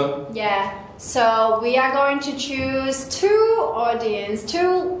And- below. Yeah, so we are going to choose two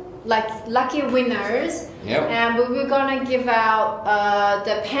like lucky winners. Yep. And we're gonna give out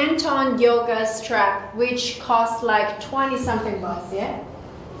the Pantone yoga strap, which costs like 20 something bucks, yeah?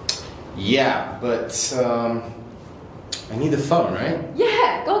 Yeah, but I need the phone, right?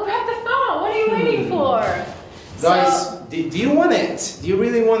 Yeah, go grab the phone. What are you waiting for? Guys, So, do you want it? Do you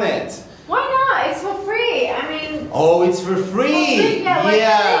really want it? why not? It's for free. I mean, Oh, it's for free! yeah, like free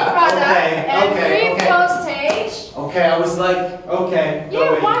products and free okay. postage. Okay, I was like, okay. Yeah,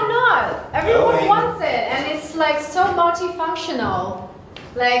 going. why not? Everyone Going. wants it, and it's like so multifunctional.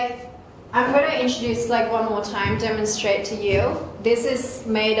 Like, I'm gonna introduce like one more time, demonstrate to you. This is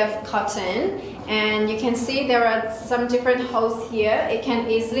made of cotton, and you can see there are some different holes here. It can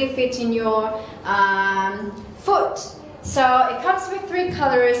easily fit in your foot. So it comes with three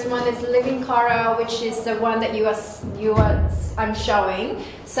colors. One is living coral, which is the one that I'm showing.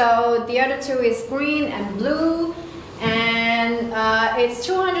 So the other two is green and blue, and it's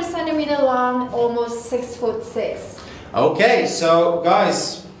 200 centimeter long, almost 6'6". Okay, so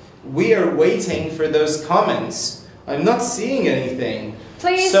guys, we are waiting for those comments. I'm not seeing anything.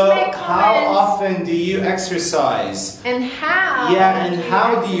 Please so make how comments. often do you exercise? And how? Yeah, and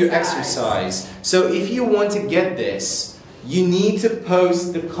how do you exercise? So if you want to get this, you need to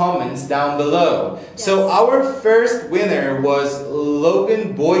post the comments down below. So Yes. our first winner was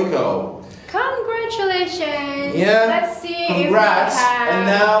Logan Boyko. Congratulations! Yeah, Let's see congrats. if we have... And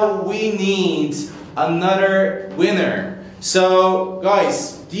now we need another winner. So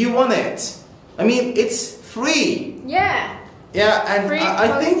guys, do you want it? I mean, it's free. Yeah. Yeah, and Free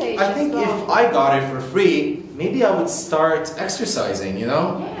I think postage as if well. I got it for free, maybe I would start exercising, you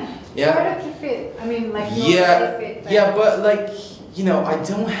know? Yeah. Try to keep it. I mean, like, you're Yeah, already fit, but- yeah, but like, you know, I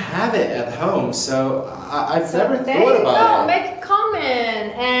don't have it at home, so I've So never there thought you about go. it. Make a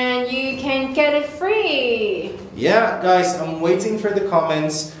comment and you can get it free. Yeah, guys, I'm waiting for the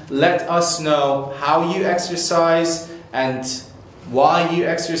comments. Let us know how you exercise, and why you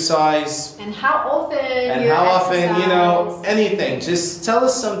exercise. And how often And you how often, you know, exercise. anything. Just tell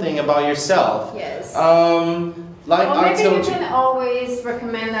us something about yourself. Yes. Like or I maybe told you you. can always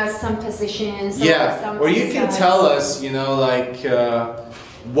recommend us some positions. Yeah, some or you can exercise. tell us, you know, like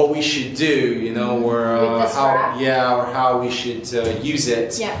what we should do, you know, or With the how, strap. or how we should use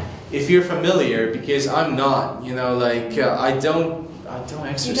it. Yeah. If you're familiar, because I'm not, you know, like I don't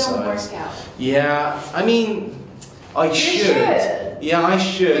exercise. You don't work out. Yeah, I mean, I should. Yeah, I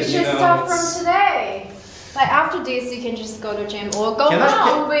should. You should you know, start it's- from today. Like after this, you can just go to gym or go Can I-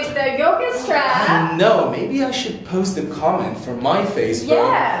 home with the yoga strap. No, maybe I should post a comment from my Facebook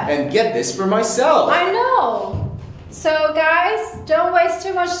Yeah. and get this for myself. I know. So guys, don't waste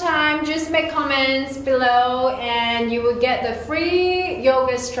too much time. Just make comments below, and you will get the free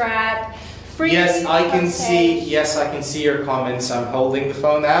yoga strap. Free Yes, I can first see. aid. Yes, I can see your comments. I'm holding the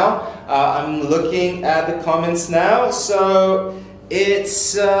phone now. I'm looking at the comments now. So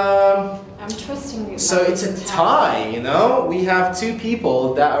it's I'm trusting you. so it's a tie. You know, we have two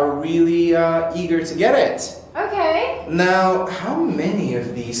people that are really eager to get it. Okay, Now, how many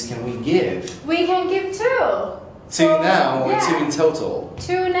of these can we give? we can give two. Two Well, now, or yeah. two in total?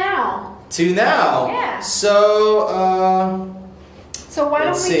 Two now. Two now. Yeah. So So why don't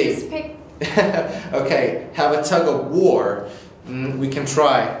Let's we see. just pick? okay, have a tug of war. We can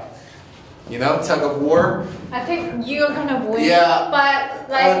try. You know, tug of war. I think you're gonna win. Yeah. But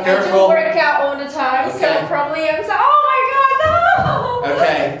like I do careful. work out all the time, Okay. so probably I'm so. Oh my god, no.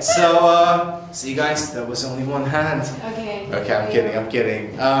 Okay, so see guys, that was only one hand. Okay. Okay, I'm kidding. I'm kidding.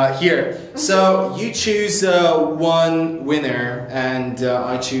 Here, so you choose one winner, and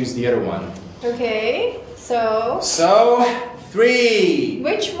I choose the other one. Okay. So So 3,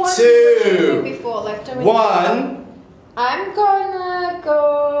 which one 2, did you choose before? Like, don't we- 1. I'm gonna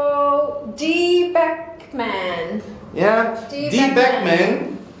go D. Beckman. Yeah, D. D.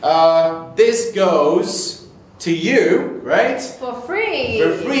 Beckman. This goes to you, right? For free.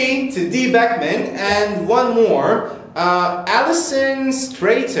 For free to D. Beckman, and one more, Allison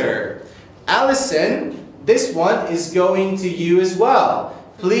Strater. Allison, this one is going to you as well.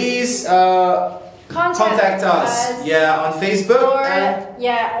 Please contact us. Yeah, on Facebook. Or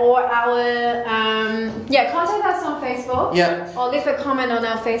or our contact us on Facebook. Yeah. Or leave a comment on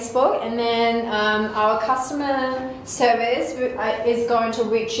our Facebook, and then our customer service is going to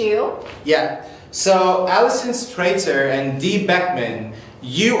reach you. Yeah. So Allison Strater and D. Beckman,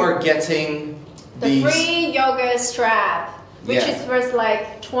 you are getting The these. free yoga strap, which Yeah. is worth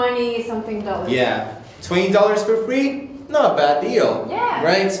like $20 something. Yeah, $20 for free. Not a bad deal. Yeah.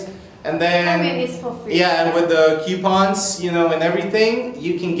 Right. And then. I mean, it's for free. Yeah, and with the coupons, you know, and everything,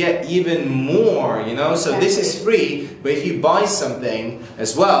 you can get even more, you know. So this is free, but if you buy something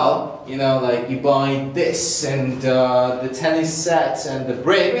as well, you know, like you buy this and the tennis set and the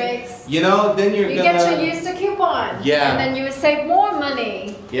brick, Bricks. you know, then you're You gonna. get to use the coupon. Yeah. And then you will save more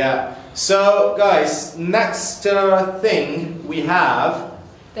money. Yeah. So guys, next thing we have.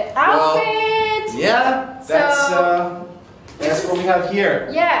 The outfit. Yeah, that's what we have here.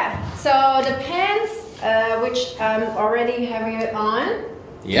 Yeah. So the pants, which I'm already having it on,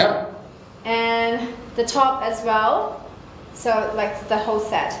 Yep. and the top as well. So like the whole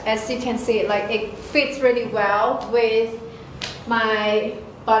set. As you can see, like it fits really well with my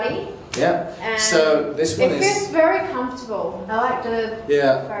body. Yeah. And So this one it feels is. very comfortable. I like the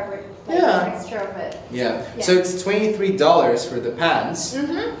Yeah. fabric, like Yeah. the texture of it. Yeah. Yeah. So it's $23 for the pants,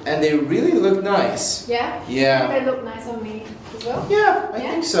 and they really look nice. Yeah. Yeah. They look nice on me as well. Yeah, I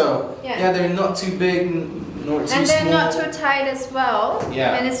Yeah. think so. Yeah. They're not too big nor too And small. they're not too tight as well.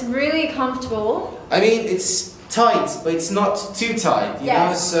 Yeah. And it's really comfortable. I mean, it's tight, but it's not too tight, you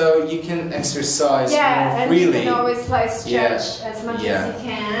know, Yes. so you can exercise Yeah, more and freely. you can always like stretch as much Yeah. as you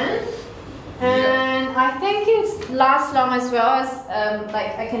can. And I think it lasts long as well as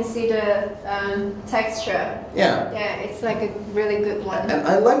like I can see the texture. Yeah. Yeah, it's like a really good one. And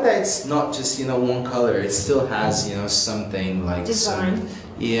I like that it's not just, you know, one color. It still has, you know, something like Design. some,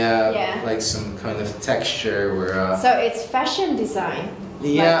 yeah, Yeah. like some kind of texture where. So it's fashion design.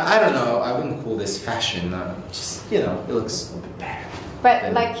 Yeah, Like- I don't know. I wouldn't call this fashion. Just, you know, it looks a bit better. But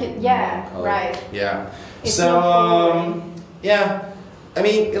than like yeah, one color. right. Yeah. It's So not boring. yeah, I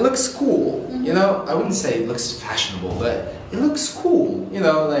mean, it looks cool. Mm-hmm. You know, I wouldn't say it looks fashionable, but it looks cool. You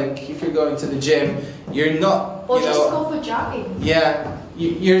know, like if you're going to the gym, you're not. Or you just know, go for jogging. yeah,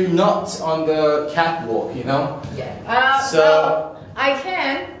 you're not on the catwalk. You know. Yeah. So- well, I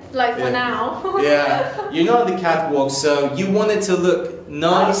can like for Yeah. now. Yeah, you're not on the catwalk, so you want it to look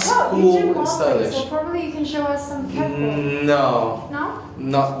nice, oh, cool, you and stylish. So probably you can show us some catwalk. No. No?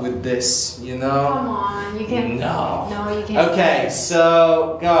 Not with this, you know? Come on, you can. No. No, you can't. Okay,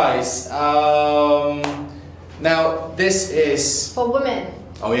 so guys, now this is. For women.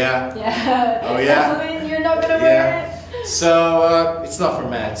 Oh yeah. Yeah. Oh yeah. Women, you're not gonna wear it. So it's not for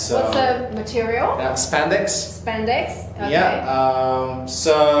men. So. What's the material? Spandex. Spandex. Okay. Yeah.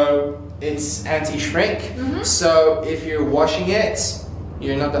 So it's anti-shrink. So if you're washing it,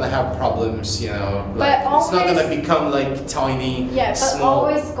 you're not gonna have problems, you know. Like, But it's not always- gonna become like tiny. Yeah, but small.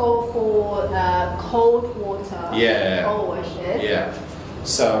 always go for cold water. Yeah. Cold wash it. Yeah.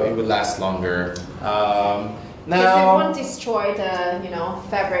 So it would last longer. Because it Now. won't destroy the,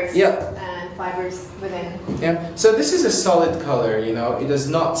 fabrics Yeah. and fibers within. Yeah. So this is a solid color, you know. It does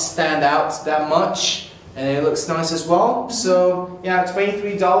not stand out that much, and it looks nice as well. So yeah,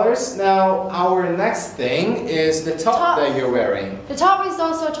 $23. Now our next thing is the top that you're wearing. The top is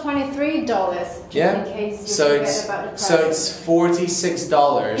also $23. Just in case you So forget it's about the price. so it's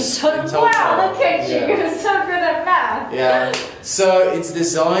 $46 in total. Wow, look at you! Yeah. You're so good at math. Yeah. So it's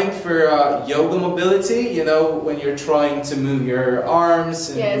designed for yoga mobility. You know, when you're trying to move your arms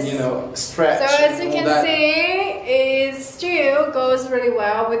and Yes. stretch. So as you and all can that. see, it still goes really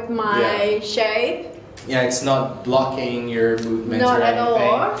well with my shape. Yeah, it's not blocking your movement Not or at anything.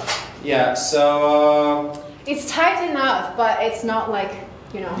 all. Yeah. So It's tight enough, but it's not like,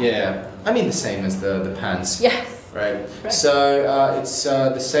 yeah, I mean the same as the pants. Yes. Right. Right. So it's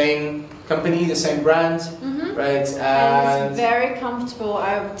the same company, the same brand, right? And it's very comfortable.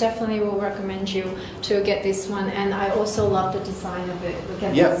 I definitely will recommend you to get this one. And I also love the design of it. Look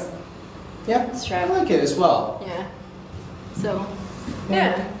at this Yeah, strap. I like it as well. Yeah. So,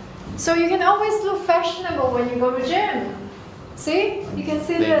 yeah. So you can always look fashionable when you go to gym. See? You can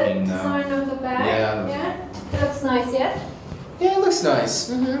see the Thinking now. design of the bag. Yeah. Yeah. It looks nice, yeah? Yeah, it looks nice.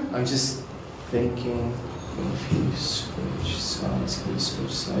 Mm-hmm. I'm just thinking if you switch sides, can you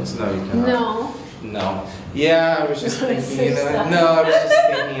switch sides? No, you cannot. No. No. Yeah, I was just thinking. Switch sides. No, I was just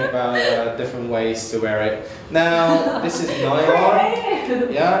thinking about different ways to wear it. Now this is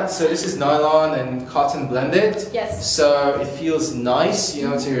nylon. Yeah, so this is nylon and cotton blended. Yes. So it feels nice,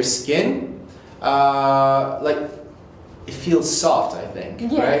 to your skin. Like it feels soft, I think.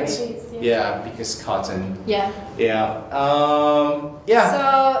 Yeah, right? it is, Yeah, because cotton. Yeah. Yeah. Yeah.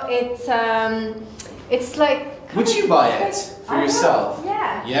 So it's like. Would you buy it for I know, yourself?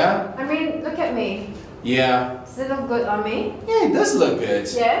 Yeah. Yeah. I mean, look at me. Yeah. Does it look good on me? Yeah, it does look good.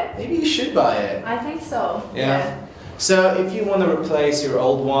 Yeah. Maybe you should buy it. I think so. Yeah. So if you want to replace your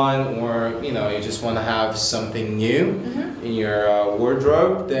old one, or you just want to have something new in your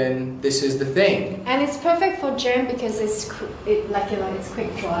wardrobe, then this is the thing. And it's perfect for gym because it's it's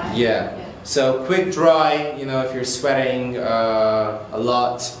quick dry. Yeah. So quick dry. If you're sweating a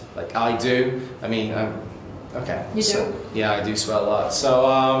lot, like I do. I mean, okay. You do? Yeah, I do sweat a lot. So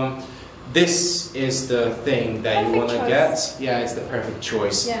this is the thing that you Perfect want to choice. get. Yeah, it's the perfect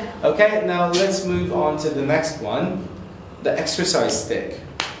choice. Yeah. Okay, now let's move on to the next one, the exercise stick.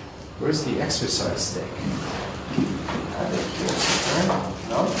 Where's the exercise stick? Have it here somewhere.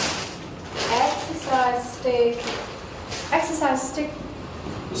 No? Exercise stick. Exercise stick.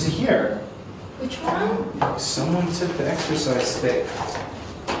 Is it here? Which one? Someone took the exercise stick.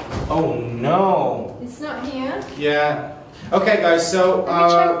 Oh no! It's not here. Yeah. Okay guys, so Let me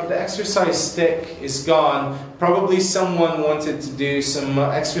check. the exercise stick is gone. Probably someone wanted to do some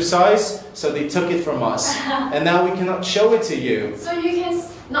exercise, so they took it from us. And now we cannot show it to you. So you can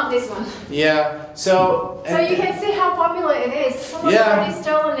not this one. Yeah, so... So you can see how popular it is. Someone's already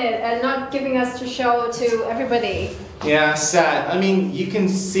stolen it and not giving us to show to everybody. Yeah, sad. I mean, you can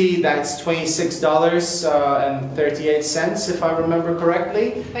see that it's $26.38 if I remember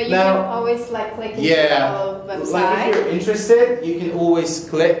correctly. But you can always click into our website. Like if you're interested, you can always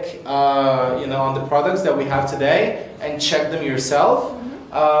click, on the products that we have today and check them yourself.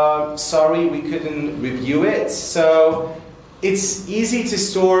 Sorry, we couldn't review it. So it's easy to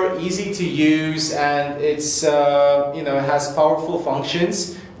store, easy to use, and it's it has powerful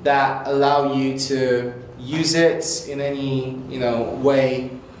functions that allow you to use it in any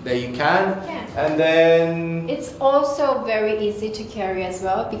way that you can. Yeah. And then It's also very easy to carry as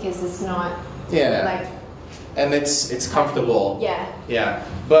well because it's not and it's comfortable. Yeah. Yeah.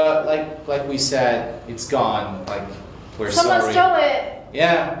 But like we said, it's gone. Like we're Someone sorry. stole it.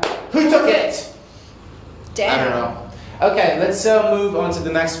 Yeah. Who took it? Damn. I don't know. Okay, let's move on to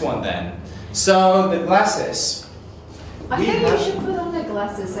the next one then. So the glasses. I think we should put on the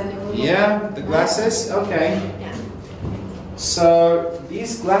glasses and it will look Yeah, nice. the glasses. Okay. Yeah. So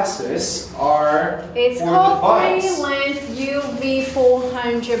these glasses are It's for called the bikes. 3-lens UV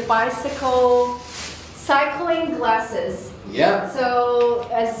 400 bicycle cycling glasses. Yeah. So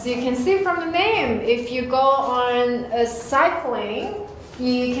as you can see from the name, if you go on a cycling,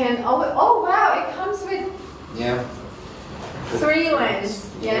 you can always, oh wow, it comes with Yeah.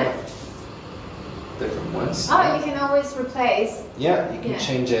 3-lens. Yeah. Different ones. Oh, you can always replace. Yeah, you can Yeah.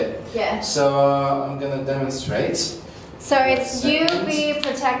 change it. Yeah. So I'm gonna demonstrate. So it's UV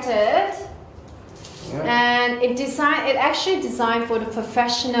protected. Yeah. And it actually designed for the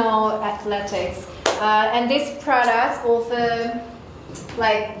professional athletics. And these products offer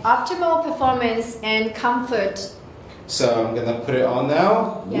like optimal performance and comfort. So I'm gonna put it on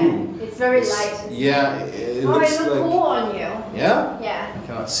now. Yeah, Ooh. it's very light. Yeah, it Oh, looks it looks like. cool on you. Yeah? Yeah. I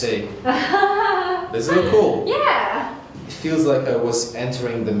cannot see. Does it look cool? Yeah. It feels like I was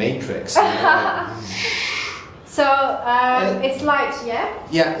entering the Matrix. You know, like, So it's light, yeah?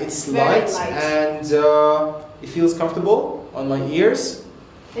 yeah, it's Very light, light. and it feels comfortable on my ears.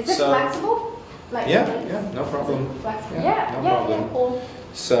 Is it So- flexible? Like Yeah, this? yeah, no problem. Flexible. Yeah, Yeah, no yeah, problem. yeah, cool.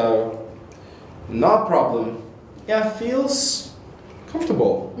 So, no problem. Yeah, feels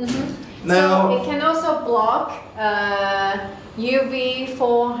comfortable. Now, So it can also block UV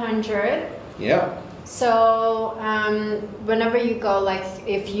 400. yeah, So whenever you go, like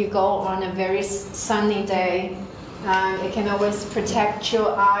if you go on a very sunny day, it can always protect your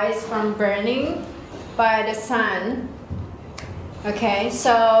eyes from burning by the sun. Okay,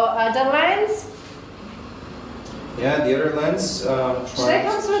 so the lens, yeah, the other lens. should they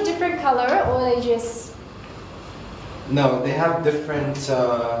come to a different color or they just? No, they have different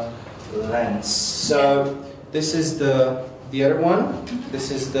lens. So this is the other one.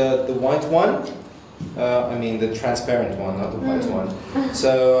 This is the white one. I mean the transparent one, not the white one.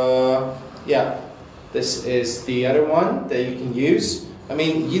 So yeah, this is the other one that you can use. I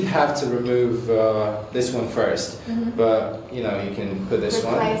mean, you'd have to remove this one first, but you know you can put this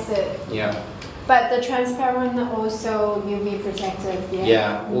one. Replace it. Yeah. But the transparent also UV protective, yeah?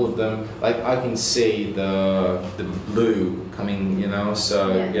 Yeah, all of them. Like I can see the blue coming, you know. So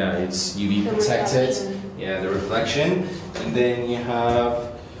Yeah. yeah, it's UV The protected. reflection. Yeah, the reflection, and then you have.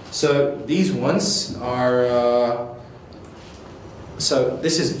 So these ones are. So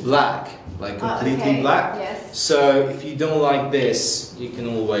this is black, like completely okay. black. Yes. So if you don't like this, you can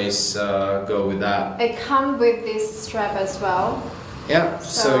always go with that. It comes with this strap as well. Yeah,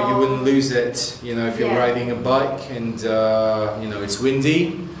 so you wouldn't lose it, you know, if you're Yeah. riding a bike and, you know, it's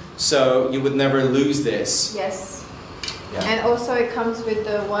windy. So you would never lose this. Yes. Yeah. And also it comes with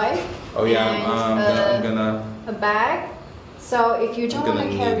the wipe. Oh yeah, and, I'm gonna a bag. So if you don't want to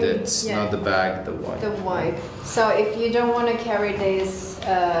need carry it, not the bag, the wipe. the wipe. So if you don't want to carry this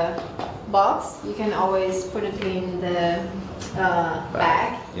box, you can always put it in the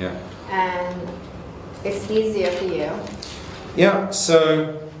bag, Yeah. and it's easier for you. Yeah, so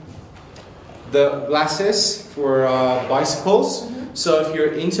the glasses for bicycles. So if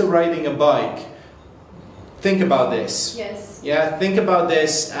you're into riding a bike, think about this. Yes. Yeah, think about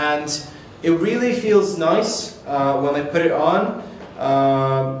this, and it really feels nice when I put it on.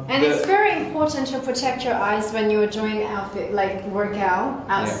 And it's very important to protect your eyes when you're doing outfit like workout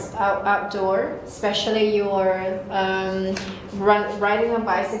outdoor, especially you're riding a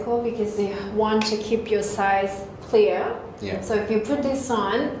bicycle, because you want to keep your sight clear. Yeah. So if you put this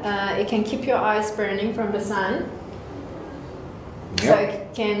on, it can keep your eyes burning from the sun. So Yeah.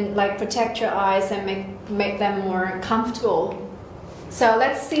 it can like protect your eyes and make them more comfortable. So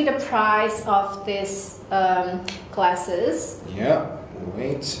let's see the price of these glasses. Yeah.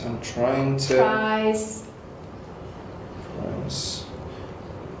 Wait, I'm trying to. Price.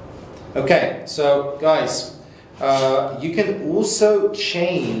 Okay, so guys, you can also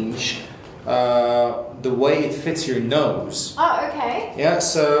change the way it fits your nose. Oh, okay. Yeah,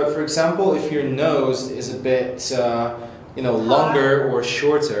 so for example, if your nose is a bit, you know, longer or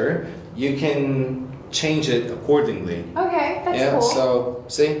shorter, you can change it accordingly. Okay, that's Yeah, cool. so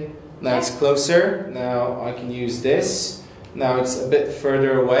see, now it's closer. Now I can use this. Now it's a bit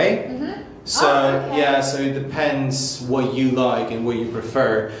further away. So okay. yeah, so it depends what you like and what you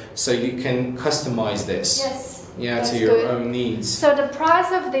prefer. So you can customize this. Yes. Yeah, that's to your good. own needs. So the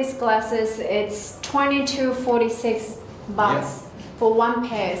price of these glasses, it's $22.46 for one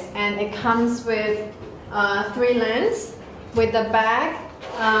pair, and it comes with 3 lenses, with the bag,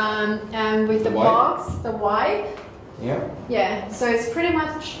 and with the box, the wipe. Yeah. Yeah, so it's pretty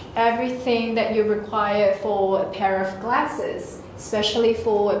much everything that you require for a pair of glasses, especially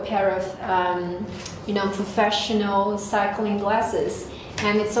for a pair of, you know, professional cycling glasses.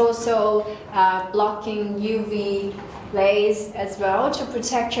 And it's also blocking UV lace as well to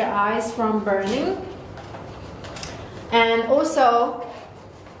protect your eyes from burning. And also,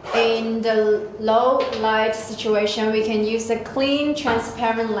 in the low light situation, we can use a clean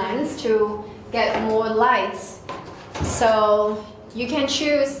transparent lens to get more lights. So you can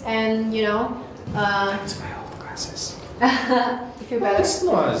choose, and you know, It's my old glasses. if you're better. It's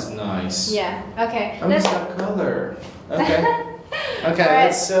not as nice. Yeah. Okay. I miss that color. Okay. Okay. Right.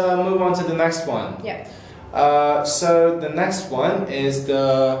 Let's move on to the next one. Yeah. So the next one is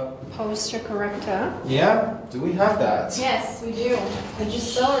the. Posture corrector. Yeah. Do we have that? Yes, we do. I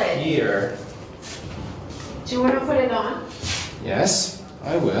just saw it. Here. Do you want to put it on? Yes,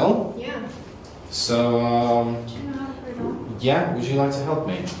 I will. Yeah. So Do you know how to put it on? yeah. Would you like to help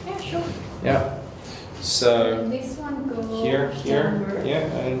me? Yeah, sure. Yeah. So This one goes here, downward. yeah,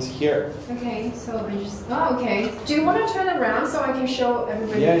 and here. Okay, so I just. Oh, okay. Do you want to turn around so I can show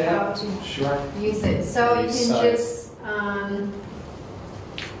everybody Yeah, yeah. how to Sure. use it? So you This can side. just.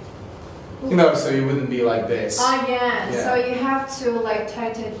 You know, so you wouldn't be like this. Oh yeah. Yeah. So you have to like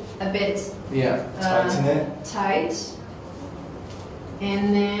tighten it a bit Yeah. Tighten it. tight,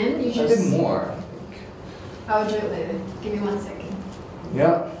 and then you A just. bit more. I'll do it later. Give me 1 second.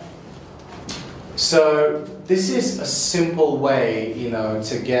 Yeah. So this is a simple way, you know,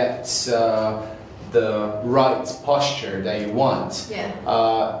 to get the right posture that you want.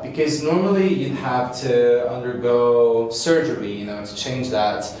 Yeah. Because normally you'd have to undergo surgery, you know, to change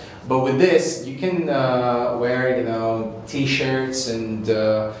that. But with this, you can wear, you know, t-shirts and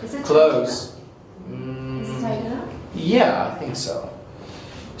Is it clothes. Is it tight enough? Yeah, I think so.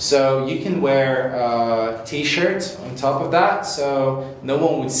 So you can wear a t-shirt on top of that, so no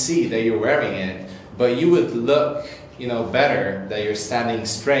one would see that you're wearing it, but you would look, you know, better that you're standing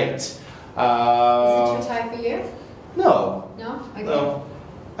straight. Is it too tight for you? No, No? Okay. no.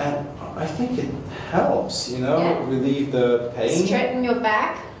 And I think it helps, you know, Yeah. relieve the pain. Straighten your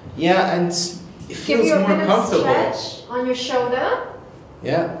back. Yeah, and it Give feels you a more bit of comfortable. stretch on your shoulder.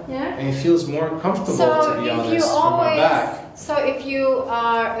 Yeah, Yeah. and it feels more comfortable, So to be if honest, you from my always, back. so if you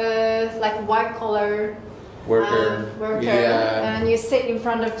are like white collar Worker, worker, yeah. and you sit in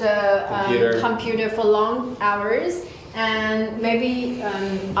front of the Computer. computer for long hours, and maybe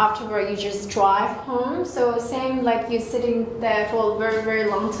afterward you just drive home. So same like you're sitting there for a very, very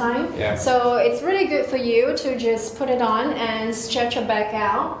long time. Yeah. So it's really good for you to just put it on and stretch your back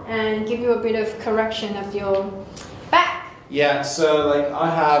out and give you a bit of correction of your back. Yeah, so like I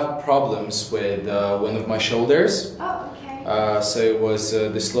have problems with one of my shoulders. Oh, okay. So it was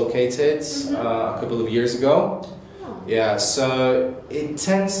dislocated a couple of years ago. Oh. Yeah, so it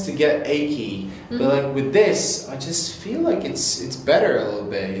tends to get achy. But like with this, I just feel like it's better a little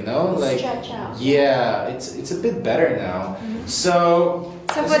bit, you know? Like Stretch out. yeah, it's a bit better now. So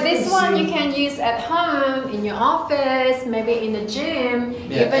So as for you this can one, see- you can use at home, in your office, maybe in the gym,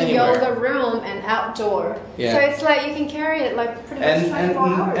 Yeah, even anywhere. yoga room and outdoor. Yeah. So it's like you can carry it like pretty much 24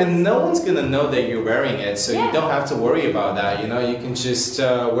 hours. and no one's gonna know that you're wearing it, so Yeah. you don't have to worry about that. You know, you can just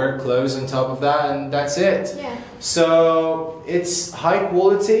wear clothes on top of that, and that's it. Yeah. So it's high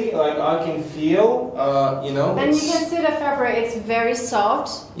quality. Like I can feel, you know. And you it's- can see the fabric, it's very soft.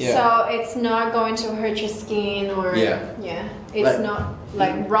 Yeah. So it's not going to hurt your skin or Yeah. it's Like- not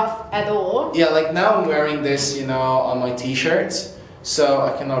like rough at all. Yeah, like now I'm wearing this, you know, on my t-shirt, so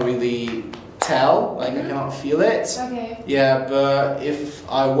I cannot really tell. Like I cannot feel it. Okay. Yeah, but if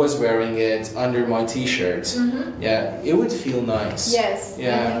I was wearing it under my t-shirt, yeah, it would feel nice. Yes, I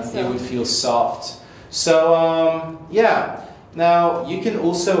Yeah, think so. it would feel soft. So, yeah. Now you can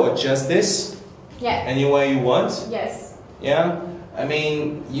also adjust this Yeah. any way you want. Yes. Yeah. I mean,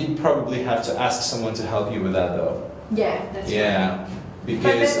 you'd probably have to ask someone to help you with that, though. Yeah, that's right. Yeah.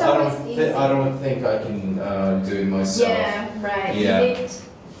 Because that's always easy. I don't think I can do it myself. Yeah, right. Yeah. You need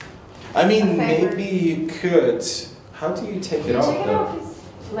I mean, A favor. maybe you could. How do you take it You off, take it though?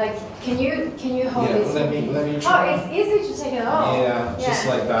 off. Like, can you hold Yeah, this? let me Oh, try. it's easy to take it off. Yeah, just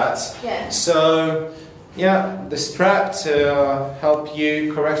like that. Yeah. So, yeah, the strap to help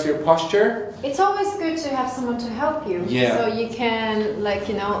you correct your posture. It's always good to have someone to help you. Yeah. So you can, like,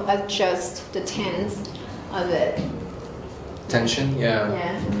 you know, adjust the tense of it. Tension, yeah,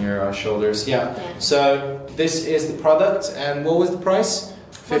 Yeah. in your shoulders. Yeah. Yeah. So this is the product, and what was the price?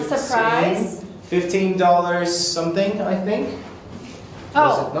 What's the price? $15 something, I think.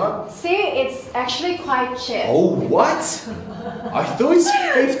 Was it Oh, not? see, it's actually quite cheap. Oh, what? I thought it's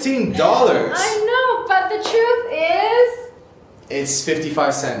 $15. I know, but the truth is, It's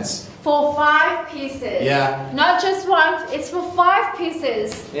 55 cents. for 5 pieces. Yeah. Not just one, it's for 5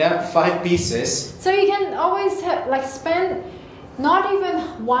 pieces. Yeah, 5 pieces. So you can always have, like spend not even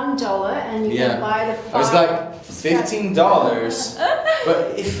 $1, and you can buy the 5. It was like $15,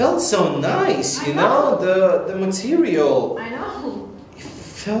 but it felt so nice, you know, the material. I know. It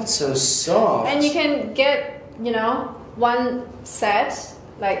felt so soft. And you can get, you know, one set,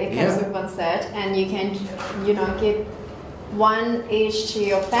 like it comes with one set, and you can, you know, give one each to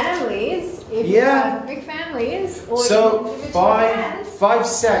your families if you have big families. Or so you can five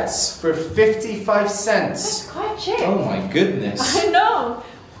sets for 55 cents. That's quite cheap. Oh my goodness. I know.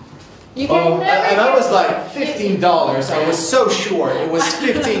 You can never and I was like $15. I was so sure it was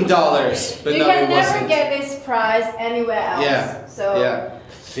 $15, but you no, can it never wasn't. get this price anywhere else. Yeah. So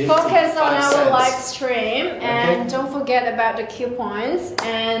focus on our cents. live stream, and don't forget about the coupons,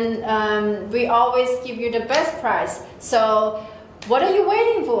 and we always give you the best price. So what are you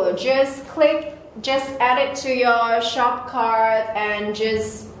waiting for? Just add it to your shop cart and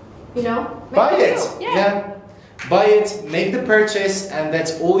just, you know, buy it. Yeah. Buy it, make the purchase, and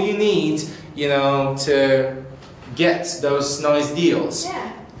that's all you need, you know, to get those nice deals.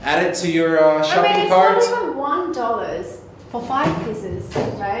 Yeah. Add it to your shopping it's cart. not even $1 for 5 pieces,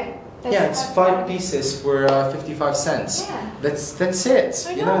 right? It's 5 pieces for 55 cents. Yeah. That's it.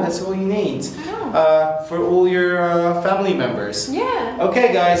 I You know, know. that's all you need. I know. For all your family members. Yeah.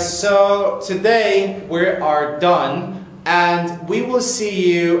 Okay, guys. So today we are done. And we will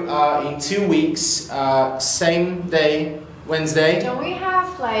see you in 2 weeks, same day, Wednesday. Don't we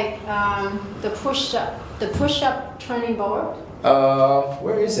have like the push-up training board?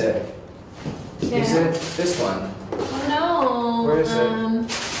 Where is it? Is it this one? Oh, no. Where is it?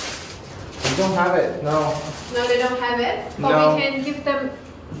 We don't have it. No. No, they don't have it. But No. we can give them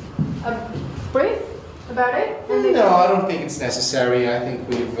a brief about it. And they No, can... I don't think it's necessary. I think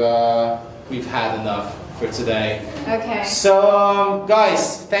we've had enough for today. Okay. So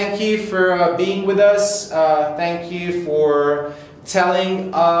guys, thank you for being with us. Thank you for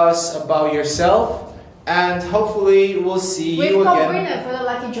telling us about yourself, and hopefully we'll see you again. We've got winner for the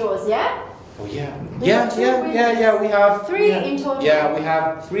lucky draws, yeah? Oh yeah. We have two winners. We have 3 in total. Yeah, we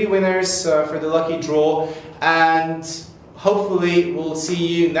have 3 winners for the lucky draw, and hopefully we'll see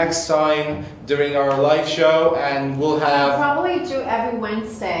you next time during our live show, and we'll have probably do every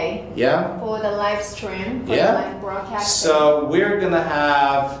Wednesday. Yeah. For the live stream, for the live broadcast. So we're gonna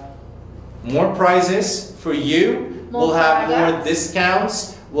have more prizes for you. We'll have more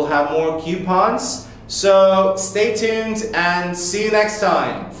discounts. We'll have more coupons. So stay tuned and see you next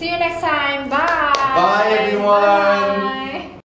time. See you next time. Bye. Bye everyone. Bye.